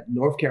Carolina,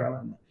 North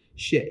Carolina.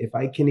 Shit, if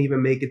I can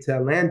even make it to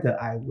Atlanta,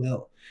 I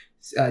will.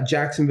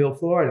 Jacksonville,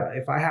 Florida.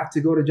 If I have to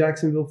go to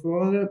Jacksonville,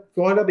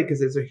 Florida, because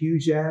there's a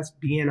huge ass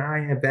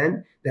BNI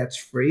event that's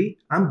free,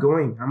 I'm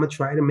going. I'm going to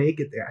try to make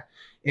it there.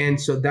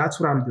 And so that's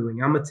what I'm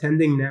doing. I'm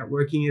attending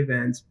networking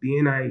events,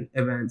 BNI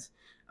events,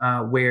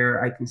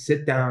 where I can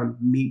sit down,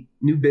 meet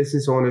new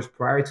business owners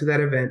prior to that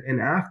event and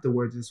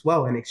afterwards as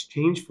well, and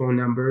exchange phone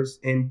numbers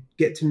and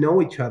get to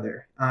know each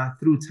other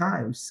through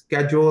time,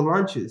 schedule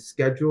lunches,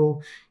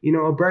 schedule,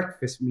 a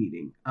breakfast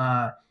meeting,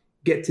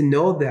 get to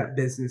know that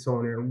business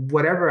owner,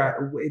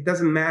 whatever. It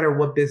doesn't matter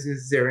what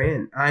business they're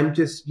in. I'm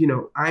just,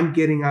 I'm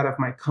getting out of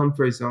my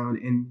comfort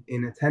zone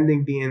in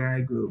attending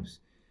BNI groups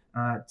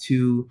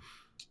to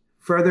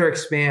further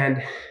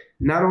expand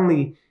not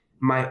only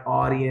my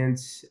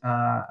audience,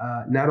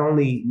 not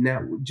only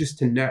just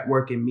to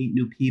network and meet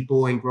new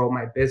people and grow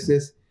my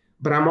business,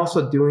 but I'm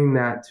also doing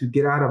that to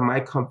get out of my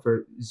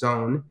comfort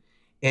zone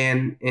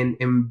and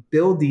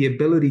build the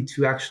ability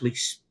to actually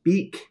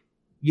speak,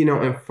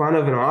 in front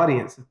of an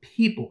audience of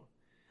people.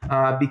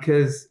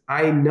 Because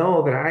I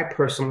know that I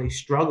personally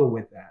struggle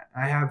with that.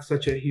 I have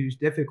such a huge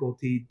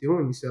difficulty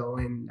doing so.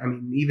 And I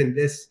mean, even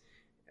this,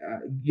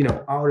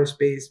 outer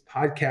space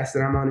podcast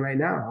that I'm on right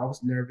now, I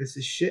was nervous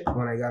as shit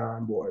when I got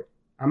on board.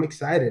 I'm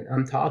excited.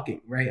 I'm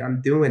talking, right?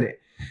 I'm doing it.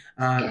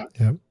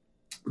 Yep.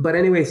 But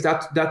anyways,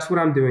 that's what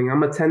I'm doing.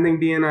 I'm attending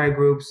BNI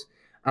groups,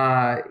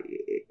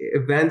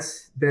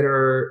 events that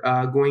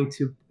are going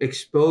to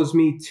expose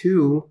me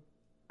to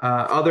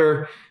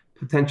other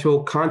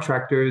potential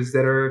contractors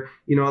that are,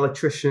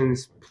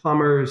 electricians,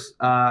 plumbers,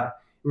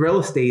 real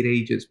estate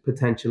agents,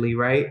 potentially,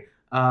 right?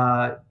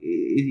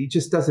 It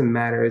just doesn't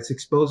matter. It's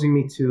exposing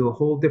me to a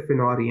whole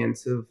different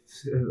audience of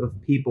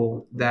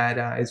people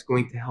that is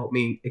going to help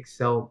me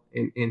excel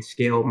and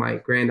scale my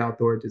Grand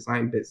Outdoor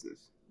Design business.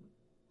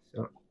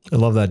 So I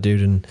love that,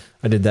 dude. And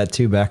I did that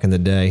too back in the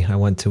day. I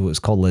went to, it was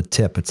called Le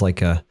Tip. It's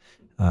like a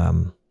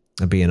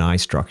BNI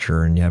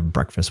structure, and you have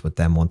breakfast with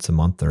them once a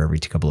month or every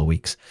couple of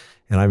weeks.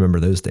 And I remember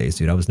those days,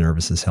 dude. I was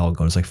nervous as hell.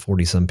 There's like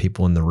 40 some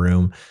people in the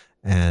room,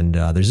 and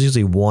there's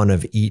usually one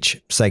of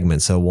each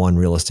segment. So one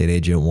real estate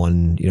agent,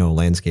 one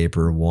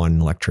landscaper,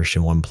 one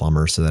electrician, one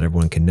plumber, so that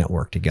everyone can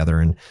network together.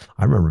 And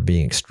I remember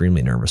being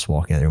extremely nervous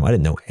walking in the room. I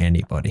didn't know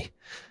anybody.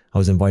 I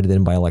was invited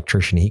in by an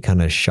electrician. He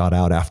kind of shot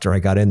out after I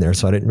got in there,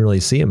 so I didn't really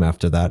see him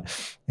after that.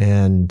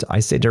 And I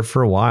stayed there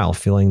for a while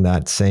feeling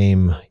that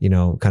same,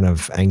 kind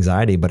of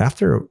anxiety. But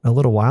after a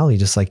little while, you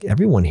just like,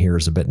 everyone here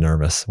is a bit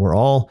nervous. We're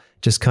all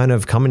just kind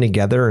of coming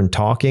together and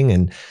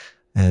talking.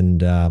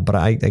 But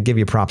I give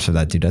you props for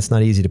that, dude. That's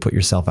not easy to put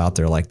yourself out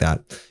there like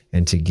that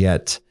and to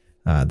get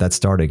that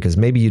started, because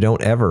maybe you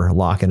don't ever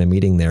lock in a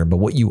meeting there, but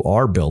what you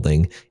are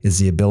building is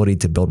the ability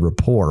to build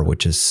rapport,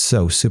 which is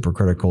so super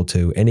critical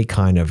to any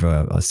kind of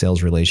a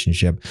sales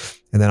relationship.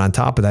 And then on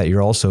top of that,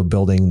 you're also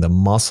building the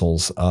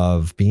muscles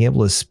of being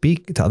able to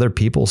speak to other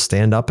people,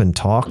 stand up and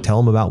talk,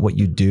 tell them about what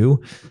you do.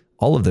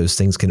 All of those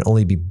things can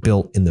only be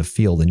built in the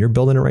field, and you're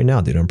building it right now,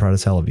 dude. I'm proud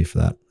as hell of you for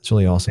that. It's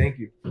really awesome. Thank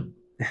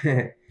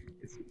you.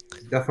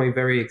 Definitely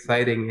very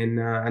exciting. And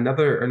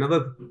another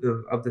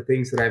of the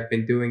things that I've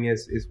been doing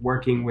is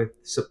working with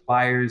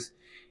suppliers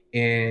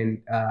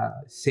and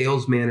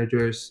sales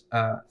managers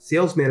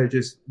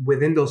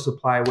within those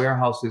supply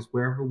warehouses,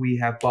 wherever we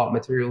have bought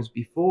materials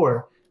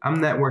before. I'm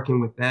networking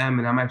with them,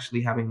 and I'm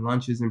actually having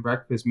lunches and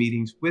breakfast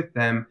meetings with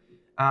them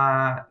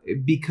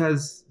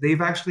because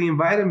they've actually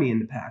invited me in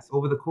the past.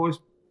 Over the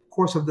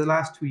course of the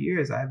last 2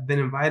 years, I've been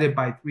invited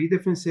by 3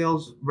 different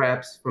sales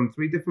reps from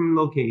 3 different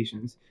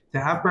locations to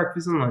have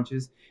breakfast and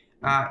lunches,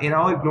 and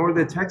I'll ignore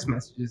the text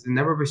messages and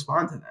never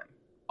respond to them,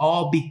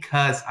 all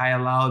because I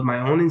allowed my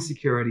own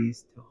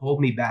insecurities to hold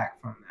me back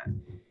from that.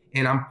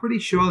 And I'm pretty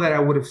sure that I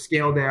would have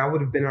scaled there. I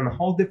would have been on a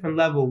whole different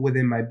level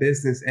within my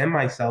business and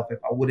myself if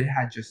I would have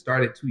had just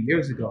started 2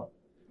 years ago.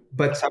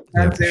 But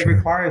sometimes it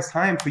requires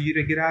time for you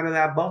to get out of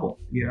that bubble,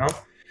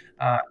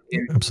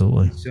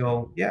 Absolutely.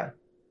 So, yeah.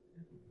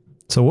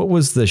 So what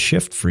was the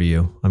shift for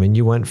you? I mean,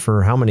 you went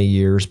for how many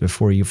years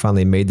before you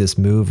finally made this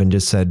move and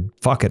just said,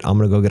 fuck it, I'm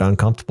going to go get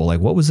uncomfortable? Like,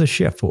 what was the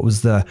shift? What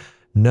was the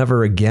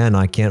never again,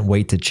 I can't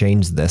wait to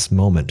change this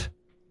moment?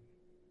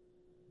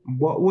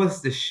 What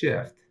was the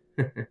shift?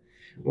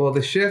 Well,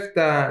 the shift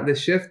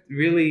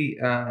really,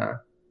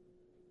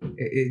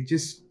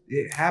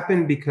 it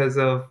happened because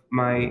of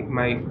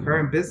my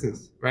current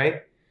business,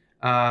 right?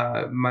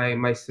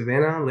 My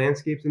Savannah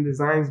Landscapes and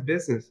Designs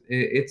business,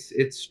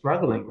 it's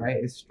struggling, right?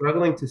 It's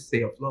struggling to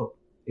stay afloat.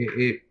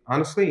 It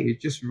honestly, it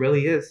just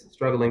really is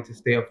struggling to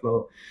stay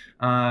afloat.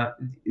 My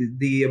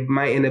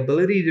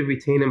inability to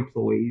retain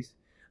employees.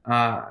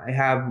 I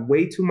have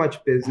way too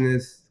much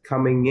business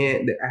coming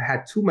in. I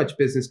had too much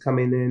business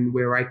coming in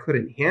where I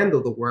couldn't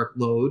handle the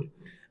workload,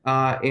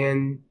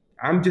 and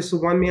I'm just a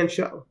one-man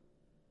show.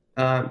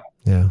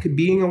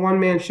 Being a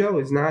one-man show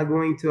is not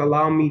going to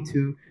allow me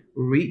to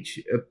reach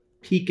a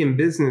peak in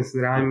business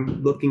that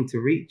I'm looking to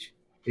reach.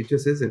 It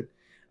just isn't.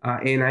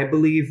 And I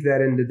believe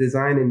that in the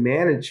design and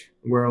manage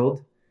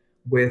world,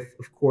 with,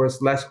 of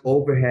course, less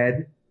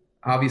overhead,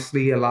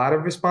 obviously a lot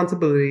of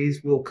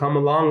responsibilities will come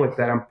along with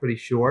that, I'm pretty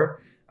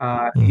sure,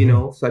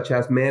 such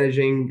as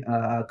managing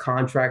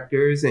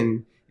contractors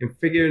and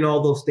figuring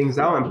all those things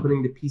out and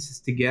putting the pieces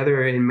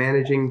together and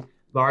managing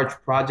large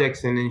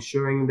projects and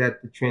ensuring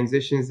that the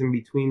transitions in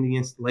between the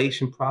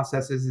installation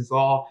processes is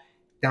all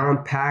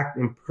down packed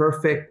and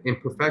perfect and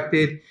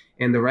perfected,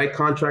 and the right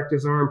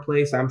contractors are in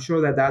place. I'm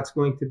sure that that's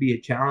going to be a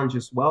challenge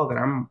as well that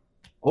I'm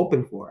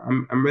open for.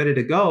 I'm ready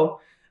to go,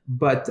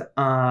 but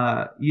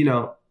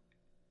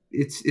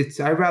it's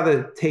I'd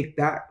rather take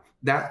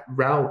that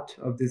route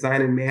of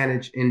design and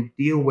manage and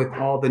deal with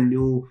all the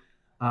new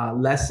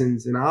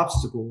lessons and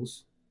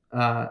obstacles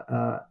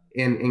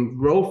and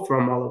grow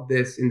from all of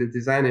this in the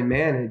design and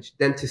manage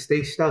than to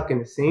stay stuck in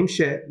the same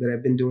shit that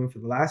I've been doing for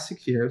the last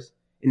 6 years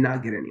and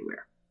not get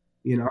anywhere.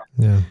 Yeah.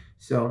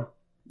 So,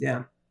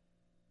 yeah.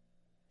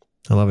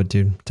 I love it,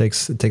 dude. It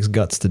takes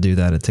guts to do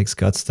that. It takes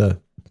guts to,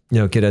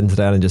 get into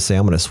that and just say,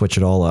 I'm going to switch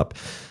it all up.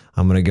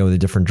 I'm going to go the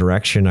different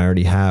direction. I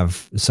already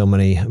have so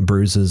many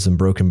bruises and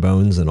broken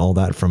bones and all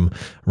that from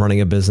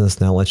running a business.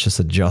 Now let's just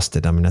adjust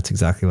it. I mean, that's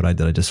exactly what I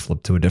did. I just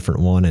flipped to a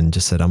different one and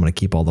just said, I'm going to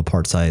keep all the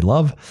parts I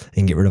love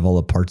and get rid of all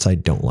the parts I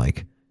don't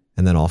like.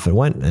 And then off it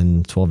went.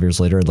 And 12 years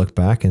later, I looked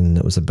back and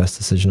it was the best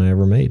decision I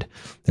ever made.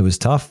 It was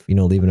tough,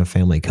 leaving a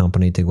family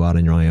company to go out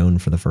on your own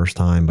for the first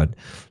time. But,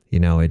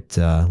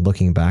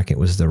 looking back, it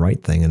was the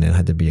right thing. And it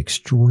had to be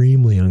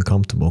extremely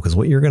uncomfortable, because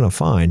what you're going to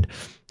find,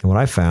 and what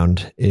I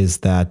found, is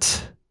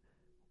that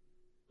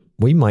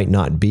we might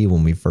not be,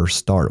 when we first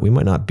start, we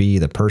might not be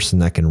the person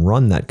that can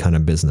run that kind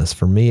of business.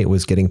 For me, it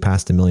was getting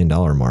past $1 million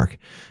mark,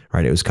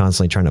 right? It was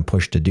constantly trying to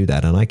push to do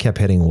that. And I kept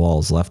hitting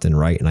walls left and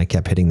right, and I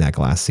kept hitting that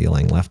glass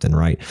ceiling left and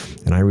right.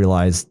 And I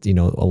realized,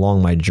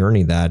 along my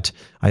journey, that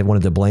I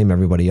wanted to blame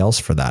everybody else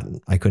for that.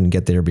 I couldn't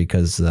get there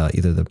because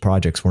either the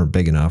projects weren't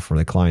big enough or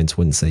the clients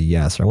wouldn't say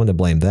yes, or I wanted to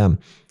blame them.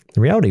 The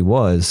reality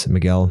was,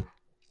 Miguel,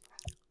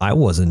 I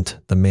wasn't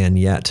the man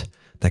yet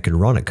that could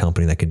run a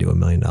company that could do $1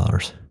 million.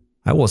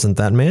 I wasn't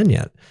that man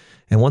yet.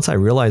 And once I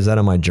realized that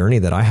on my journey,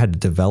 that I had to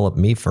develop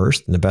me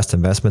first, and the best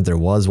investment there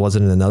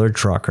wasn't in another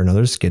truck or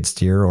another skid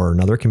steer or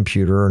another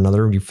computer or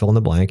another, you fill in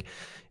the blank,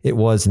 it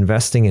was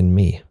investing in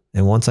me.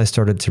 And once I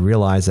started to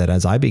realize that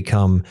as I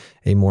become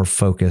a more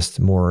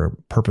focused, more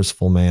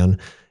purposeful man,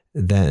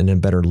 and a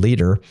better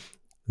leader,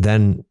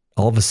 then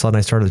all of a sudden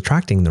I started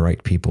attracting the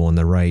right people and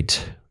the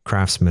right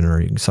craftsmen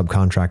or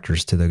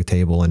subcontractors to the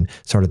table, and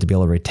started to be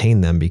able to retain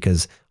them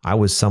because I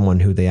was someone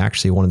who they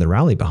actually wanted to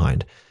rally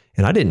behind.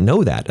 And I didn't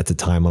know that at the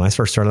time. When I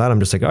first started out, I'm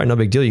just like, all right, no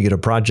big deal. You get a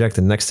project,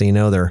 and next thing you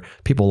know, there are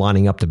people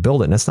lining up to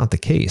build it. And that's not the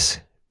case,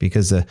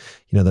 because the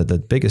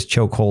biggest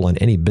chokehold on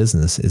any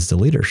business is the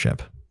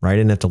leadership, right?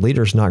 And if the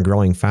leader's not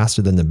growing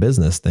faster than the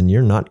business, then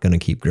you're not going to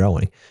keep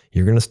growing.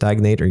 You're going to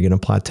stagnate, or you're going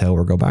to plateau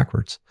or go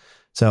backwards.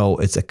 So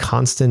it's the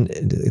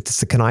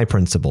Kanai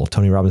principle.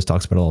 Tony Robbins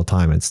talks about it all the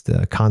time. It's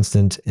the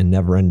constant and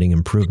never-ending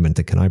improvement,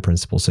 the Kanai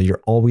principle. So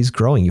you're always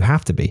growing. You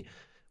have to be.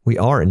 We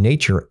are in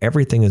nature.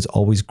 Everything is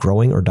always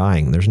growing or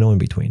dying. There's no in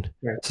between.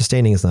 Right.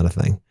 Sustaining is not a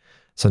thing.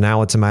 So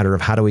now it's a matter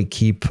of how do we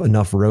keep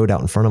enough road out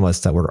in front of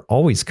us that we're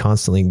always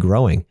constantly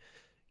growing,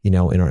 in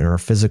our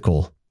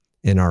physical,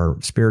 in our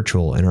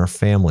spiritual, in our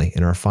family,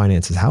 in our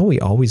finances. How are we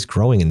always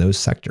growing in those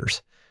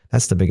sectors?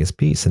 That's the biggest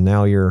piece. And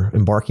now you're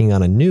embarking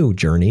on a new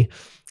journey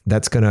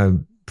that's going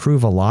to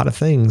prove a lot of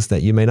things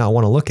that you may not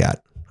want to look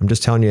at. I'm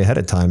just telling you ahead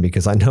of time,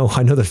 because I know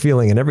the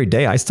feeling, and every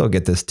day I still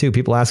get this too.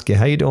 People ask you,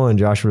 how you doing,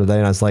 Joshua, today?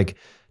 And I was like,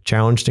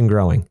 challenged and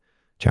growing,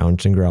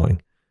 challenged and growing,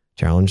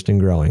 challenged and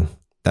growing.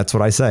 That's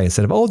what I say.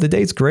 Instead of, the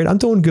day's great, I'm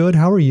doing good,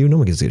 how are you? No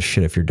one gives a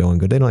shit if you're doing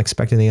good. They don't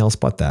expect anything else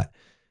but that.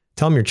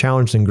 Tell them you're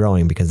challenged and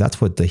growing, because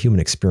that's what the human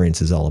experience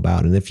is all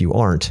about. And if you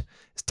aren't,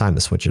 it's time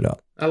to switch it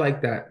up. I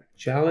like that.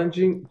 Challenged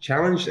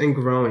and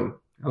growing.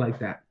 I like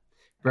that.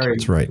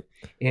 That's right.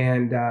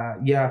 And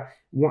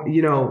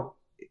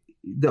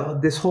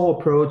this whole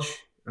approach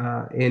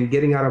and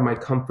getting out of my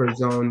comfort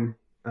zone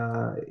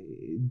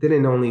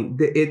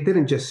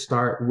didn't just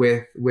start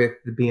with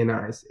the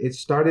BNIs. It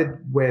started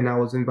when I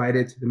was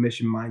invited to the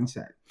Mission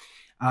Mindset,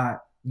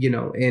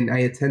 and I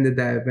attended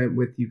that event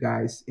with you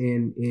guys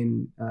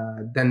in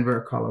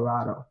Denver,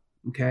 Colorado.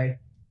 Okay.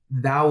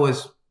 That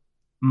was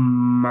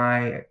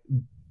my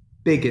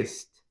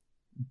biggest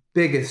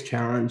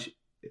challenge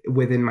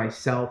within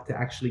myself, to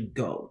actually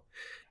go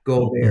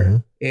there. Mm-hmm.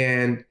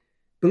 And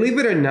believe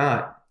it or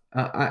not,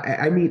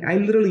 I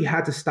literally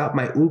had to stop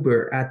my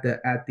Uber at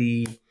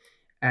the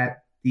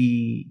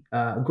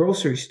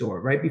grocery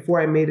store right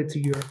before I made it to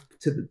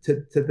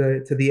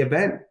the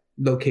event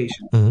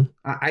location. Mm-hmm.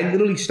 I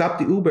literally stopped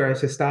the Uber. I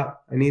said,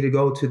 "Stop! I need to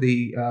go to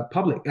the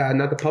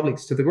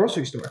to the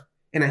grocery store."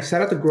 And I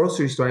sat at the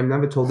grocery store. I've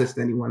never told this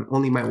to anyone,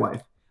 only my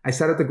wife. I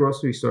sat at the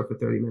grocery store for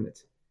 30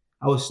 minutes.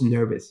 I was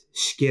nervous,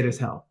 scared as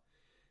hell.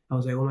 I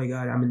was like, oh my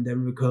God, I'm in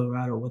Denver,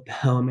 Colorado. What the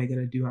hell am I going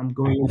to do? I'm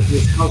going into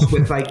this house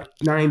with like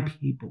 9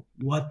 people.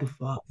 What the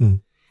fuck?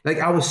 Like,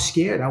 I was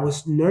scared. I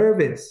was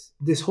nervous.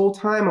 This whole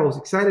time I was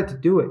excited to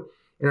do it.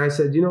 And I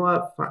said, you know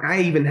what?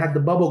 I even had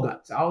the bubble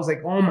guts. I was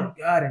like, oh my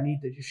God, I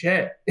need to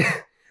shit.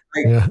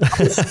 I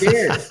was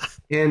scared.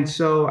 And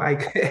so I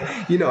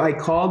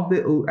called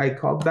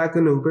back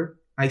an Uber.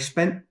 I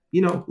spent,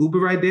 Uber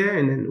right there,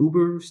 and then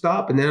Uber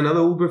stop, and then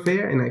another Uber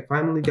fare. And I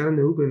finally got in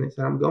the Uber, and I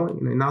said, I'm going.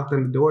 And I knocked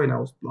on the door, and I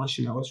was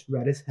blushing. I was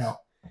red as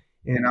hell.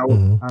 And I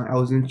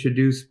was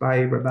introduced by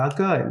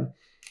Rebecca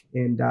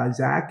and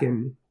Zach,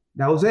 and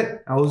that was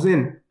it. I was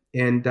in.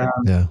 And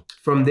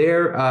from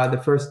there,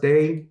 the first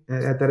day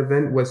at that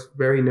event was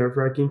very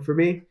nerve-wracking for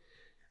me.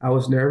 I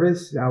was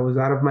nervous. I was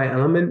out of my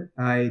element.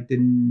 I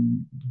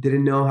didn't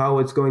know how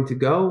it's going to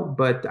go,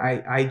 but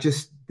I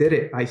just did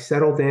it. I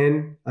settled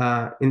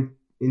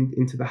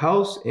into the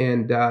house,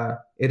 and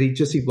it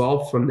just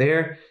evolved from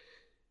there.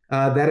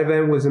 That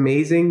event was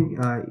amazing.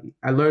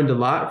 I learned a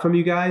lot from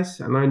you guys.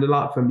 I learned a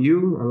lot from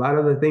you. A lot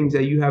of the things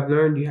that you have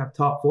learned, you have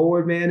taught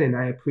forward, man, and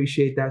I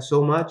appreciate that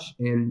so much.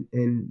 And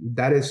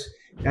that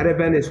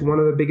event is one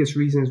of the biggest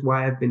reasons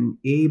why I've been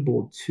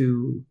able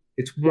to.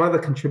 It's one of the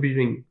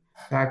contributing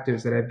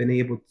factors that I've been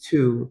able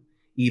to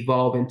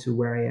evolve into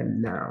where I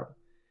am now,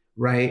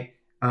 right?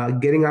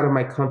 Getting out of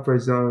my comfort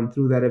zone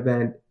through that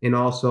event, and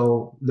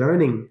also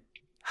learning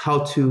how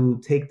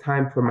to take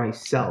time for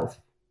myself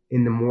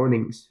in the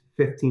mornings,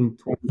 15,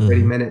 20,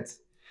 30 minutes.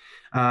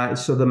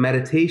 So the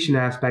meditation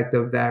aspect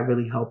of that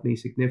really helped me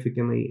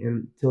significantly.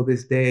 And till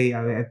this day,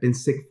 I've been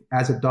sick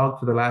as a dog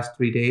for the last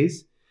 3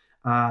 days.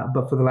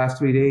 But for the last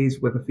 3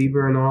 days, with the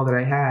fever and all that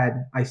I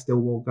had, I still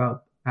woke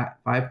up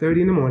at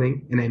 5:30 in the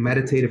morning and I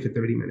meditated for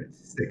 30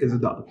 minutes, sick as a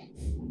dog.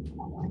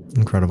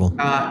 Incredible.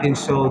 And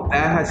so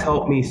that has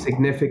helped me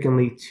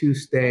significantly to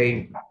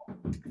stay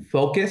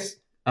focused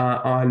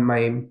on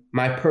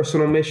my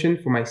personal mission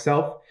for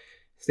myself,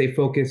 stay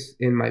focused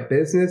in my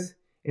business,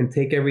 and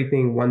take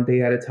everything one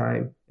day at a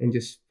time and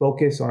just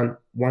focus on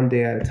one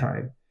day at a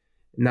time.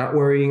 Not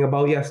worrying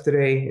about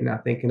yesterday and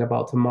not thinking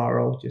about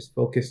tomorrow, just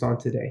focused on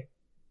today.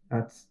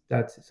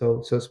 That's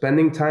so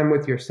spending time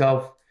with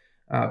yourself,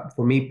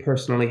 for me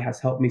personally, has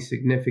helped me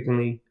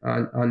significantly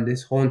on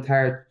this whole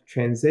entire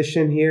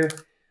transition here,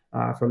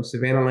 from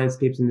Savannah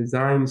Landscapes and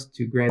Designs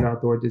to Grand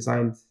Outdoor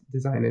Design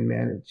and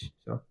Manage.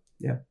 So,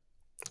 yeah.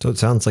 So it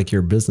sounds like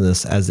your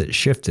business, as it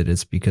shifted,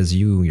 it's because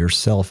you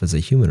yourself as a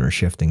human are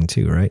shifting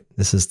too, right?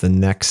 This is the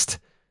next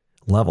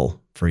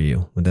level for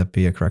you. Would that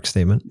be a correct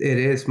statement? It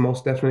is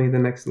most definitely the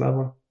next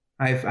level.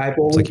 I've always,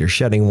 it's like you're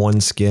shedding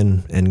one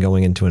skin and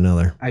going into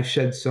another. I've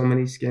shed so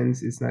many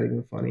skins. It's not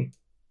even funny.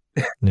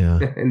 Yeah.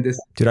 And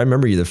dude, I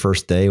remember you the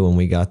first day when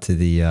we got to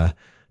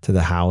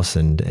the house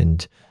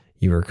and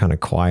you were kind of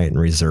quiet and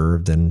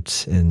reserved,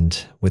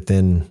 and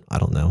within, I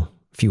don't know,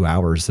 a few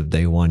hours of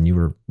day one, you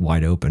were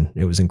wide open.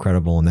 It was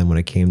incredible. And then when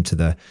it came to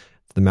the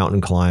mountain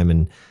climb,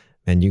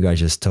 and you guys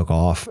just took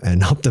off,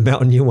 and up the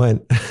mountain you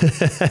went.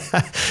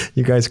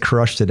 You guys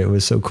crushed it. It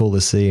was so cool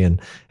to see,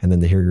 and then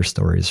to hear your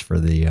stories for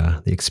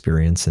the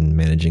experience and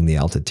managing the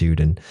altitude,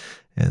 and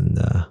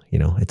you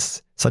know,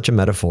 it's such a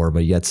metaphor,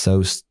 but yet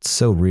so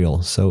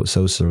real, so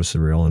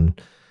surreal,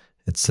 and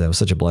it was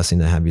such a blessing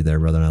to have you there,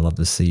 brother. And I love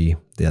to see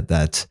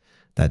that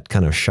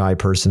kind of shy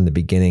person in the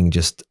beginning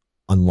just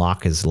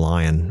unlock his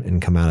lion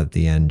and come out at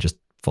the end just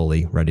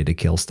fully ready to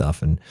kill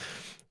stuff. And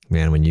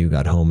man, when you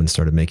got home and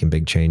started making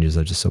big changes,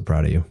 I'm just so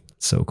proud of you.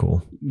 It's so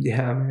cool.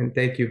 Yeah, man.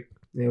 Thank you.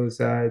 It was,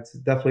 it's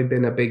definitely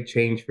been a big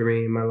change for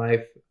me in my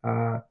life,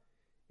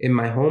 in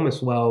my home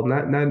as well.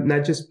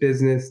 Not just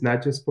business,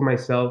 not just for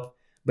myself,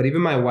 but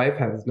even my wife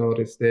has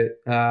noticed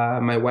it.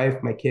 My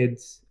wife, my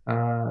kids,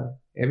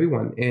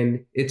 everyone.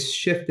 And it's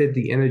shifted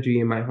the energy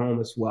in my home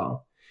as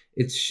well.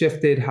 It's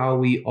shifted how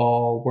we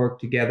all work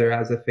together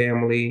as a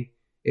family.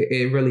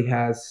 It really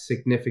has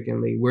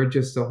significantly. We're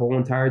just a whole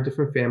entire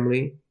different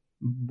family,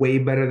 way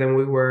better than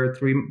we were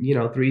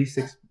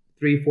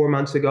 4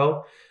 months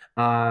ago.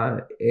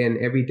 And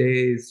every day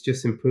is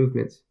just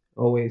improvements,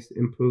 always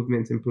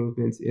improvements.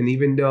 And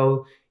even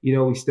though, you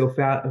know, we still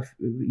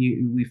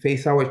we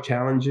face our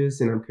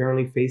challenges, and I'm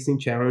currently facing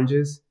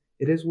challenges,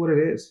 it is what it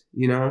is.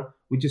 You know,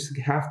 we just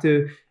have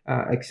to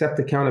accept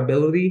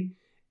accountability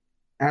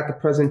at the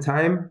present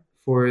time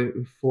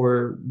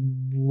for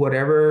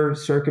whatever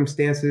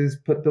circumstances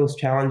put those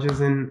challenges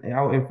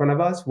out in front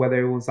of us, whether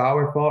it was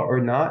our fault or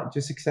not.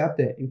 Just accept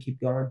it and keep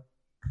going.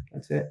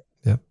 That's it.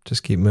 Yep.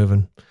 Just keep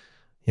moving.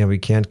 Yeah, we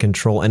can't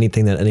control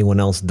anything that anyone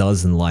else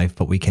does in life,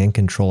 but we can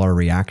control our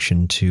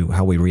reaction to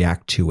how we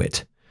react to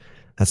it.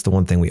 That's the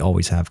one thing we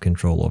always have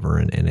control over,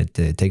 and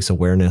it takes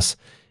awareness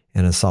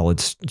and a solid,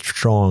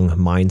 strong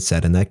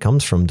mindset, and that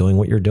comes from doing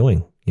what you're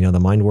doing. You know, the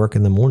mind work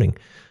in the morning,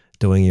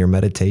 doing your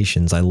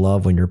meditations. I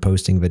love when you're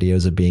posting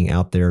videos of being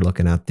out there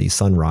looking at the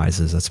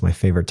sunrises. That's my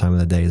favorite time of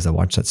the day, is to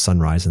watch that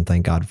sunrise and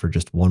thank God for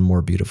just one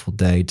more beautiful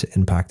day to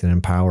impact and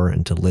empower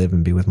and to live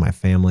and be with my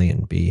family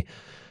and be.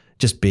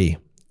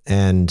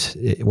 And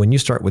when you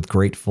start with a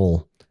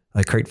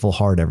grateful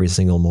heart every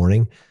single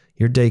morning,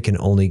 your day can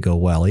only go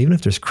well. Even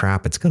if there's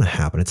crap, it's going to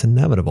happen. It's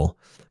inevitable.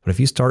 But if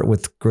you start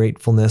with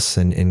gratefulness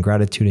and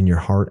gratitude in your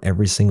heart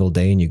every single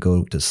day, and you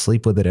go to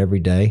sleep with it every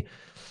day,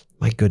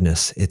 my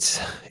goodness, it's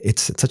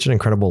such an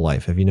incredible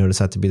life. Have you noticed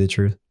that to be the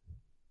truth?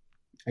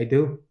 I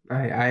do.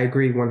 I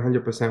agree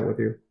 100% with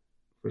you,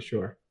 for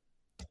sure.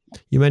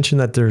 You mentioned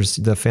that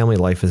the family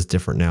life is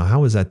different now.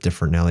 How is that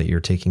different now that you're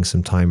taking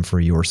some time for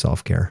your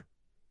self-care?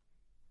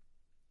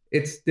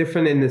 It's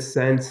different in the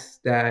sense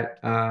that,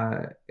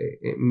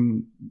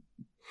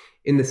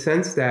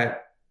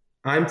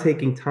 I'm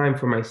taking time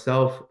for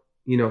myself,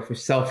 you know, for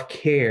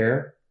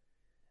self-care,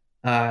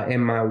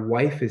 and my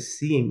wife is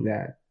seeing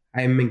that.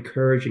 I'm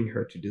encouraging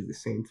her to do the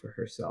same for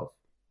herself.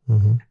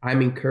 Mm-hmm.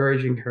 I'm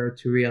encouraging her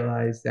to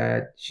realize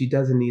that she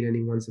doesn't need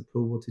anyone's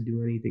approval to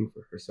do anything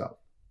for herself,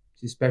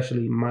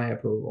 especially my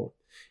approval.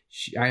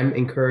 I'm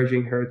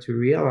encouraging her to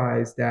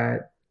realize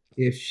that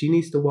if she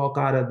needs to walk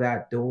out of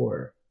that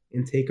door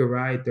and take a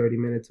ride 30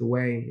 minutes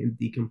away and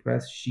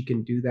decompress, she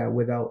can do that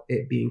without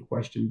it being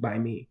questioned by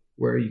me.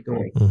 Where are you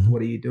going? Mm-hmm.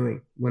 What are you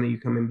doing? When are you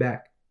coming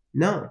back?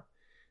 No,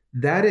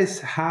 that is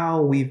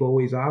how we've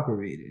always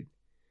operated,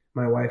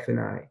 my wife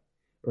and I,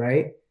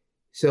 right?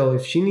 So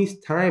if she needs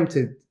time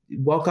to,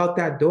 walk out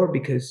that door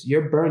because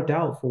you're burnt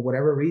out for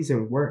whatever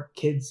reason, work,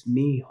 kids,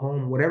 me,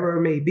 home, whatever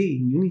it may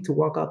be. You need to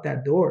walk out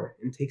that door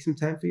and take some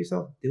time for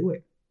yourself. Do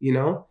it.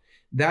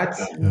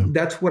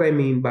 That's what I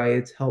mean by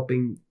it's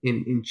helping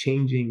in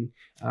changing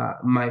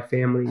my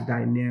family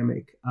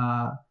dynamic,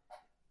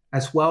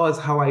 as well as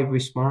how I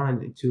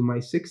respond to my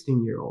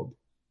 16-year-old.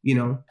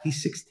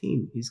 He's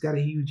 16. He's got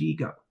a huge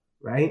ego,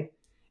 right?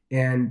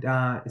 And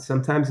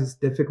sometimes it's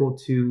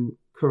difficult to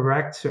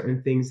correct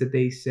certain things that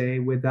they say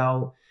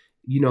without,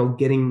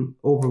 getting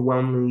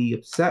overwhelmingly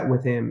upset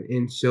with him.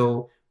 And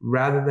so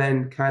rather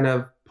than kind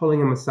of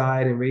pulling him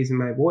aside and raising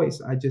my voice,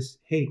 I just,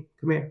 hey,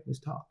 come here, let's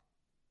talk.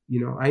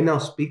 I now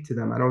speak to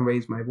them. I don't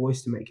raise my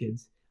voice to my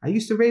kids. I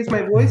used to raise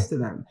my voice to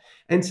them.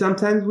 And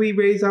sometimes we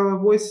raise our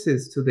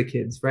voices to the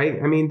kids, right?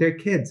 I mean, they're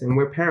kids and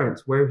we're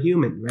parents. We're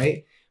human,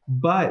 right?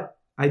 But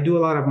I do a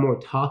lot of more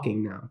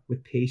talking now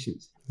with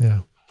patients.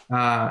 Yeah.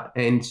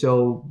 And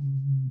so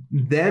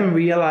them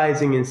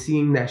realizing and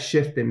seeing that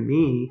shift in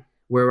me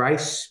where I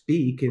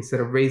speak instead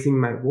of raising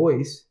my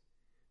voice,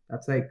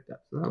 that's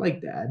not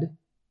like Dad.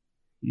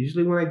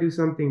 Usually when I do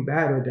something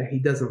bad or that he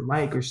doesn't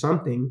like or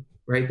something,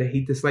 right, that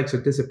he dislikes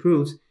or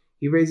disapproves,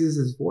 he raises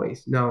his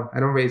voice. No, I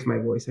don't raise my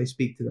voice. I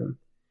speak to them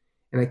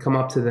and I come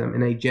up to them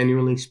and I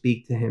genuinely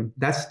speak to him.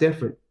 That's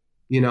different,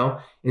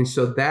 And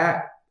so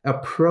that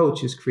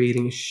approach is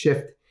creating a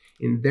shift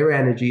in their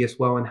energy as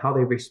well and how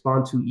they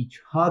respond to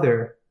each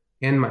other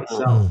and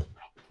myself,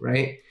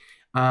 right?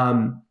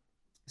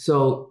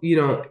 So,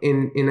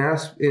 in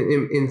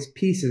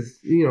pieces,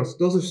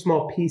 those are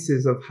small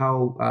pieces of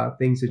how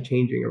things are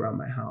changing around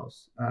my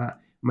house.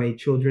 My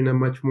children are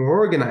much more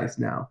organized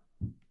now,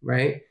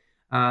 right?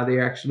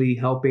 They're actually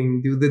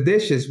helping do the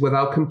dishes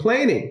without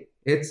complaining.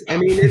 It's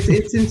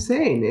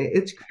insane.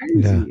 It's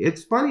crazy. Yeah.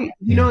 It's funny,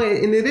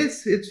 and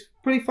it's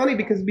pretty funny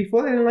because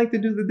before they didn't like to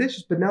do the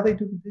dishes, but now they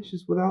do the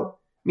dishes without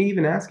me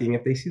even asking.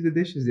 If they see the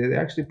dishes there, they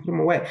actually put them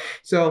away.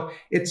 So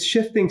it's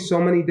shifting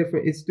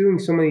it's doing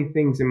so many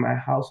things in my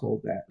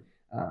household that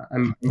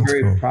I'm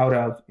very proud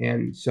of.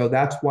 And so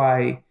that's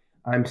why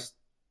I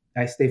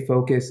stay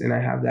focused and I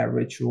have that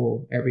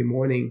ritual every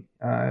morning.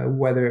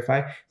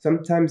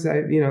 Sometimes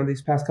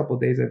these past couple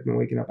of days I've been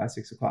waking up at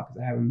 6 o'clock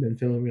because I haven't been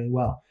feeling really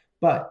well.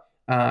 But,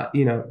 I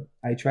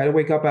try to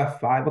wake up at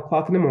 5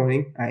 o'clock in the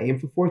morning. I aim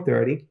for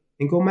 4:30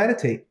 and go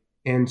meditate.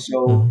 And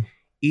so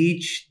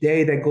each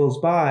day that goes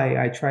by,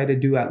 I try to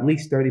do at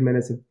least 30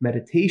 minutes of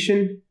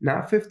meditation,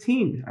 not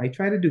 15. I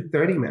try to do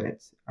 30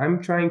 minutes.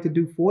 I'm trying to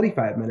do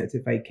 45 minutes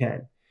if I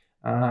can.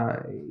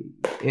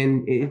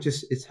 And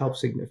it's helped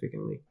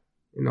significantly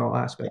in all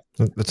aspects.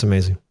 That's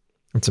amazing.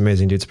 That's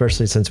amazing, dude.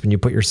 Especially since when you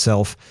put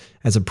yourself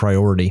as a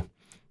priority,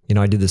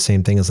 I do the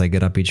same thing as I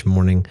get up each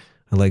morning.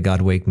 I let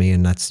God wake me,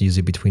 and that's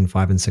usually between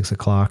 5 and 6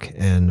 o'clock.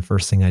 And the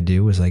first thing I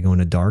do is I go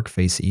into dark,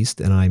 face east,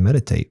 and I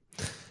meditate.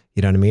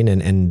 You know what I mean?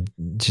 And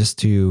just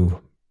to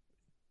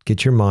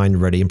get your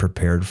mind ready and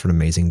prepared for an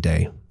amazing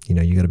day.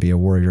 You got to be a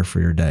warrior for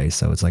your day.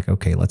 So it's like,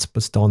 okay, let's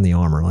don the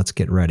armor. Let's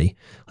get ready.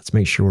 Let's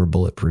make sure we're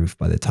bulletproof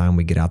by the time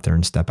we get out there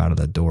and step out of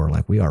that door.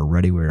 Like we are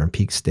ready. We're in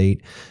peak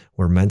state.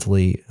 We're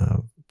mentally,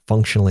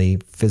 functionally,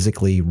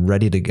 physically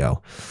ready to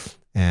go.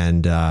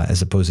 And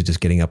as opposed to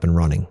just getting up and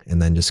running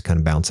and then just kind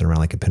of bouncing around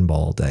like a pinball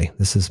all day.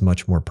 This is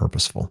much more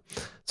purposeful.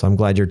 So I'm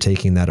glad you're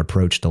taking that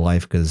approach to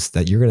life because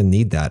you're going to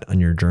need that on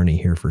your journey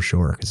here for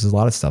sure. Because there's a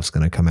lot of stuff's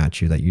going to come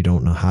at you that you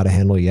don't know how to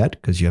handle yet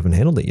because you haven't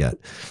handled it yet.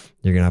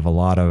 You're going to have a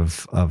lot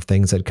of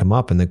things that come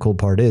up. And the cool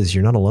part is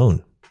you're not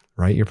alone,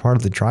 right? You're part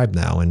of the tribe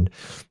now. And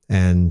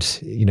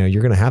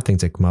you're going to have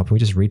things that come up. And we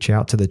just reach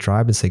out to the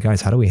tribe and say,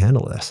 guys, how do we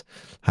handle this?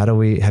 Have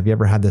you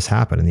ever had this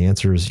happen? And the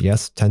answer is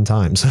yes, 10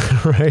 times,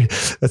 right?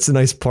 That's a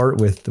nice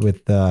part with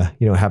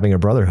having a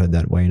brotherhood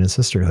that way and a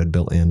sisterhood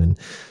built in. And,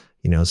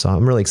 so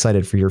I'm really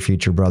excited for your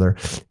future, brother.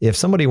 If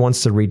somebody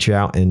wants to reach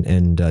out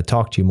and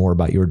talk to you more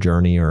about your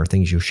journey or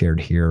things you shared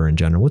here in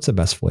general, what's the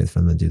best way for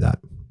them to do that?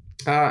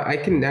 I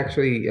can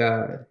actually,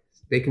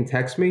 they can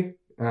text me,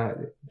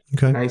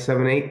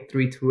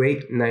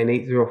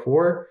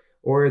 978-328-9804,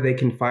 or they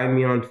can find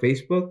me on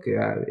Facebook.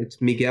 It's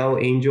Miguel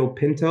Angel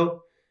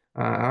Pinto.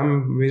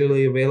 I'm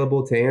really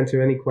available to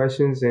answer any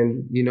questions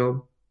and,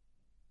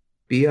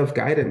 be of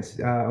guidance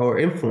or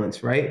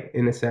influence, right?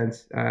 In a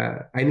sense,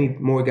 I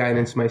need more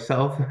guidance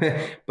myself,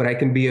 but I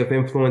can be of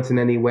influence in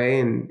any way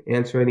and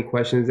answer any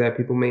questions that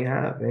people may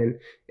have. And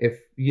if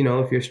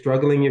you're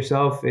struggling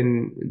yourself,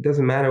 and it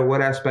doesn't matter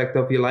what aspect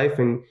of your life,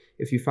 and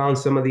if you found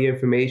some of the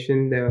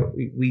information that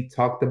we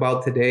talked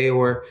about today,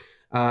 or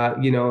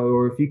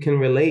if you can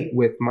relate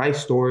with my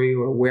story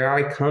or where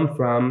I come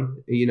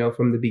from,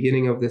 from the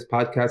beginning of this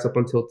podcast up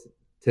until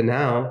to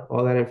now,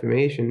 all that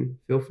information,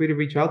 feel free to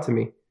reach out to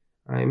me.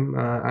 I'm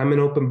an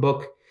open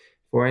book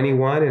for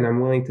anyone, and I'm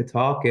willing to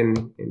talk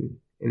and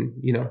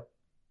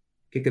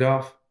kick it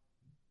off.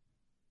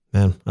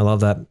 Man, I love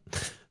that.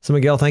 So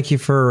Miguel, thank you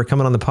for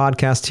coming on the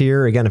podcast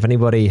here. Again, if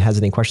anybody has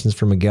any questions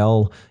for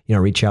Miguel,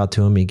 reach out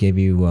to him. He gave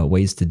you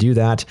ways to do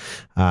that.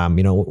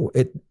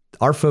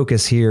 our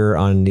focus here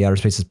on the Outer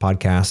Spaces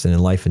podcast and in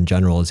life in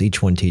general is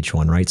each one teach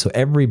one, right? So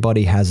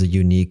everybody has a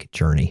unique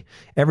journey,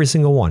 every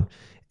single one.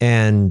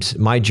 And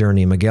my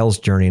journey, Miguel's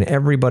journey, and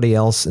everybody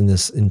else in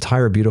this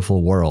entire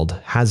beautiful world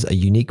has a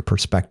unique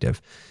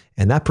perspective.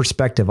 And that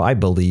perspective, I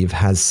believe,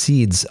 has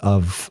seeds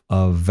of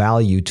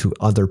value to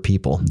other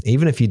people.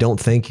 Even if you don't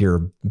think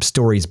your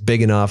story's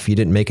big enough, you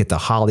didn't make it to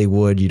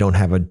Hollywood, you don't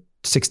have a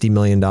 $60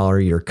 million a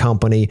year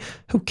company,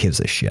 who gives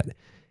a shit?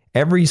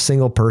 Every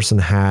single person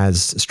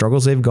has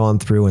struggles they've gone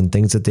through and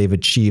things that they've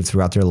achieved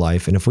throughout their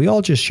life. And if we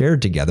all just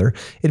shared together,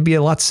 it'd be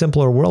a lot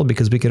simpler world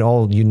because we could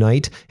all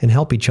unite and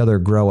help each other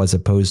grow as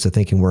opposed to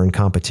thinking we're in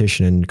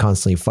competition and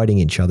constantly fighting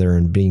each other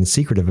and being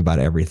secretive about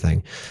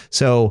everything.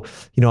 So,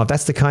 if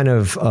that's the kind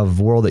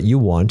of world that you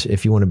want,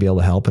 if you want to be able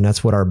to help, and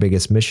that's what our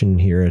biggest mission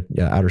here at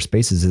Outer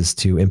Spaces is,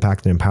 to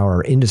impact and empower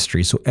our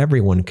industry so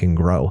everyone can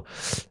grow.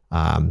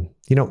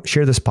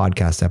 Share this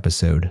podcast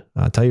episode,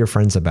 tell your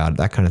friends about it,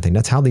 that kind of thing.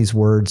 That's how these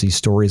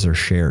stories are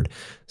shared.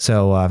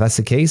 So if that's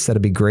the case,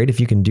 that'd be great if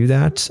you can do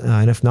that.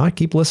 And if not,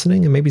 keep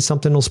listening and maybe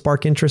something will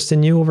spark interest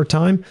in you over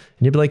time. And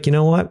you'll be like, you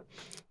know what?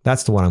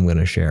 That's the one I'm going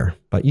to share.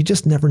 But you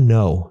just never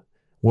know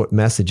what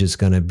message is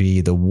going to be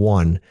the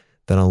one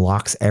that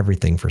unlocks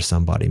everything for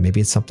somebody.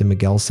 Maybe it's something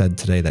Miguel said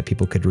today that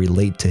people could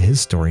relate to his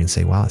story and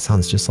say, wow, it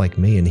sounds just like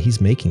me. And he's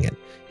making it.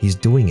 He's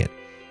doing it.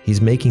 He's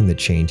making the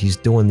change. He's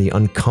doing the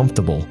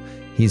uncomfortable.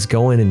 He's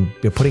going and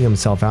putting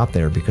himself out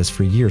there, because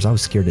for years I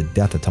was scared to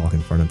death to talk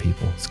in front of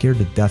people, scared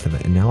to death of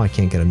it. And now I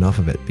can't get enough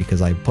of it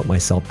because I put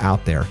myself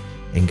out there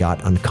and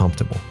got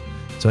uncomfortable.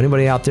 So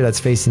anybody out there that's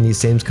facing these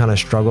same kind of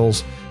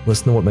struggles,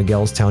 listen to what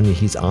Miguel's telling you.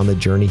 He's on the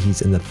journey.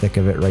 He's in the thick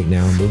of it right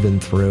now, moving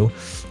through.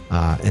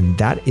 And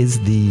that is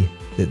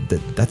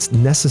that's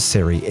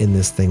necessary in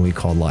this thing we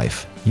call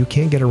life. You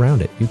can't get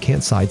around it. You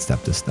can't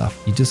sidestep this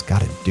stuff. You just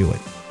got to do it.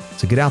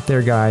 So get out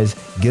there, guys,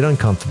 get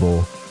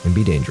uncomfortable and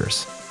be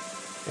dangerous.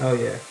 Oh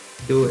yeah,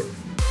 do it.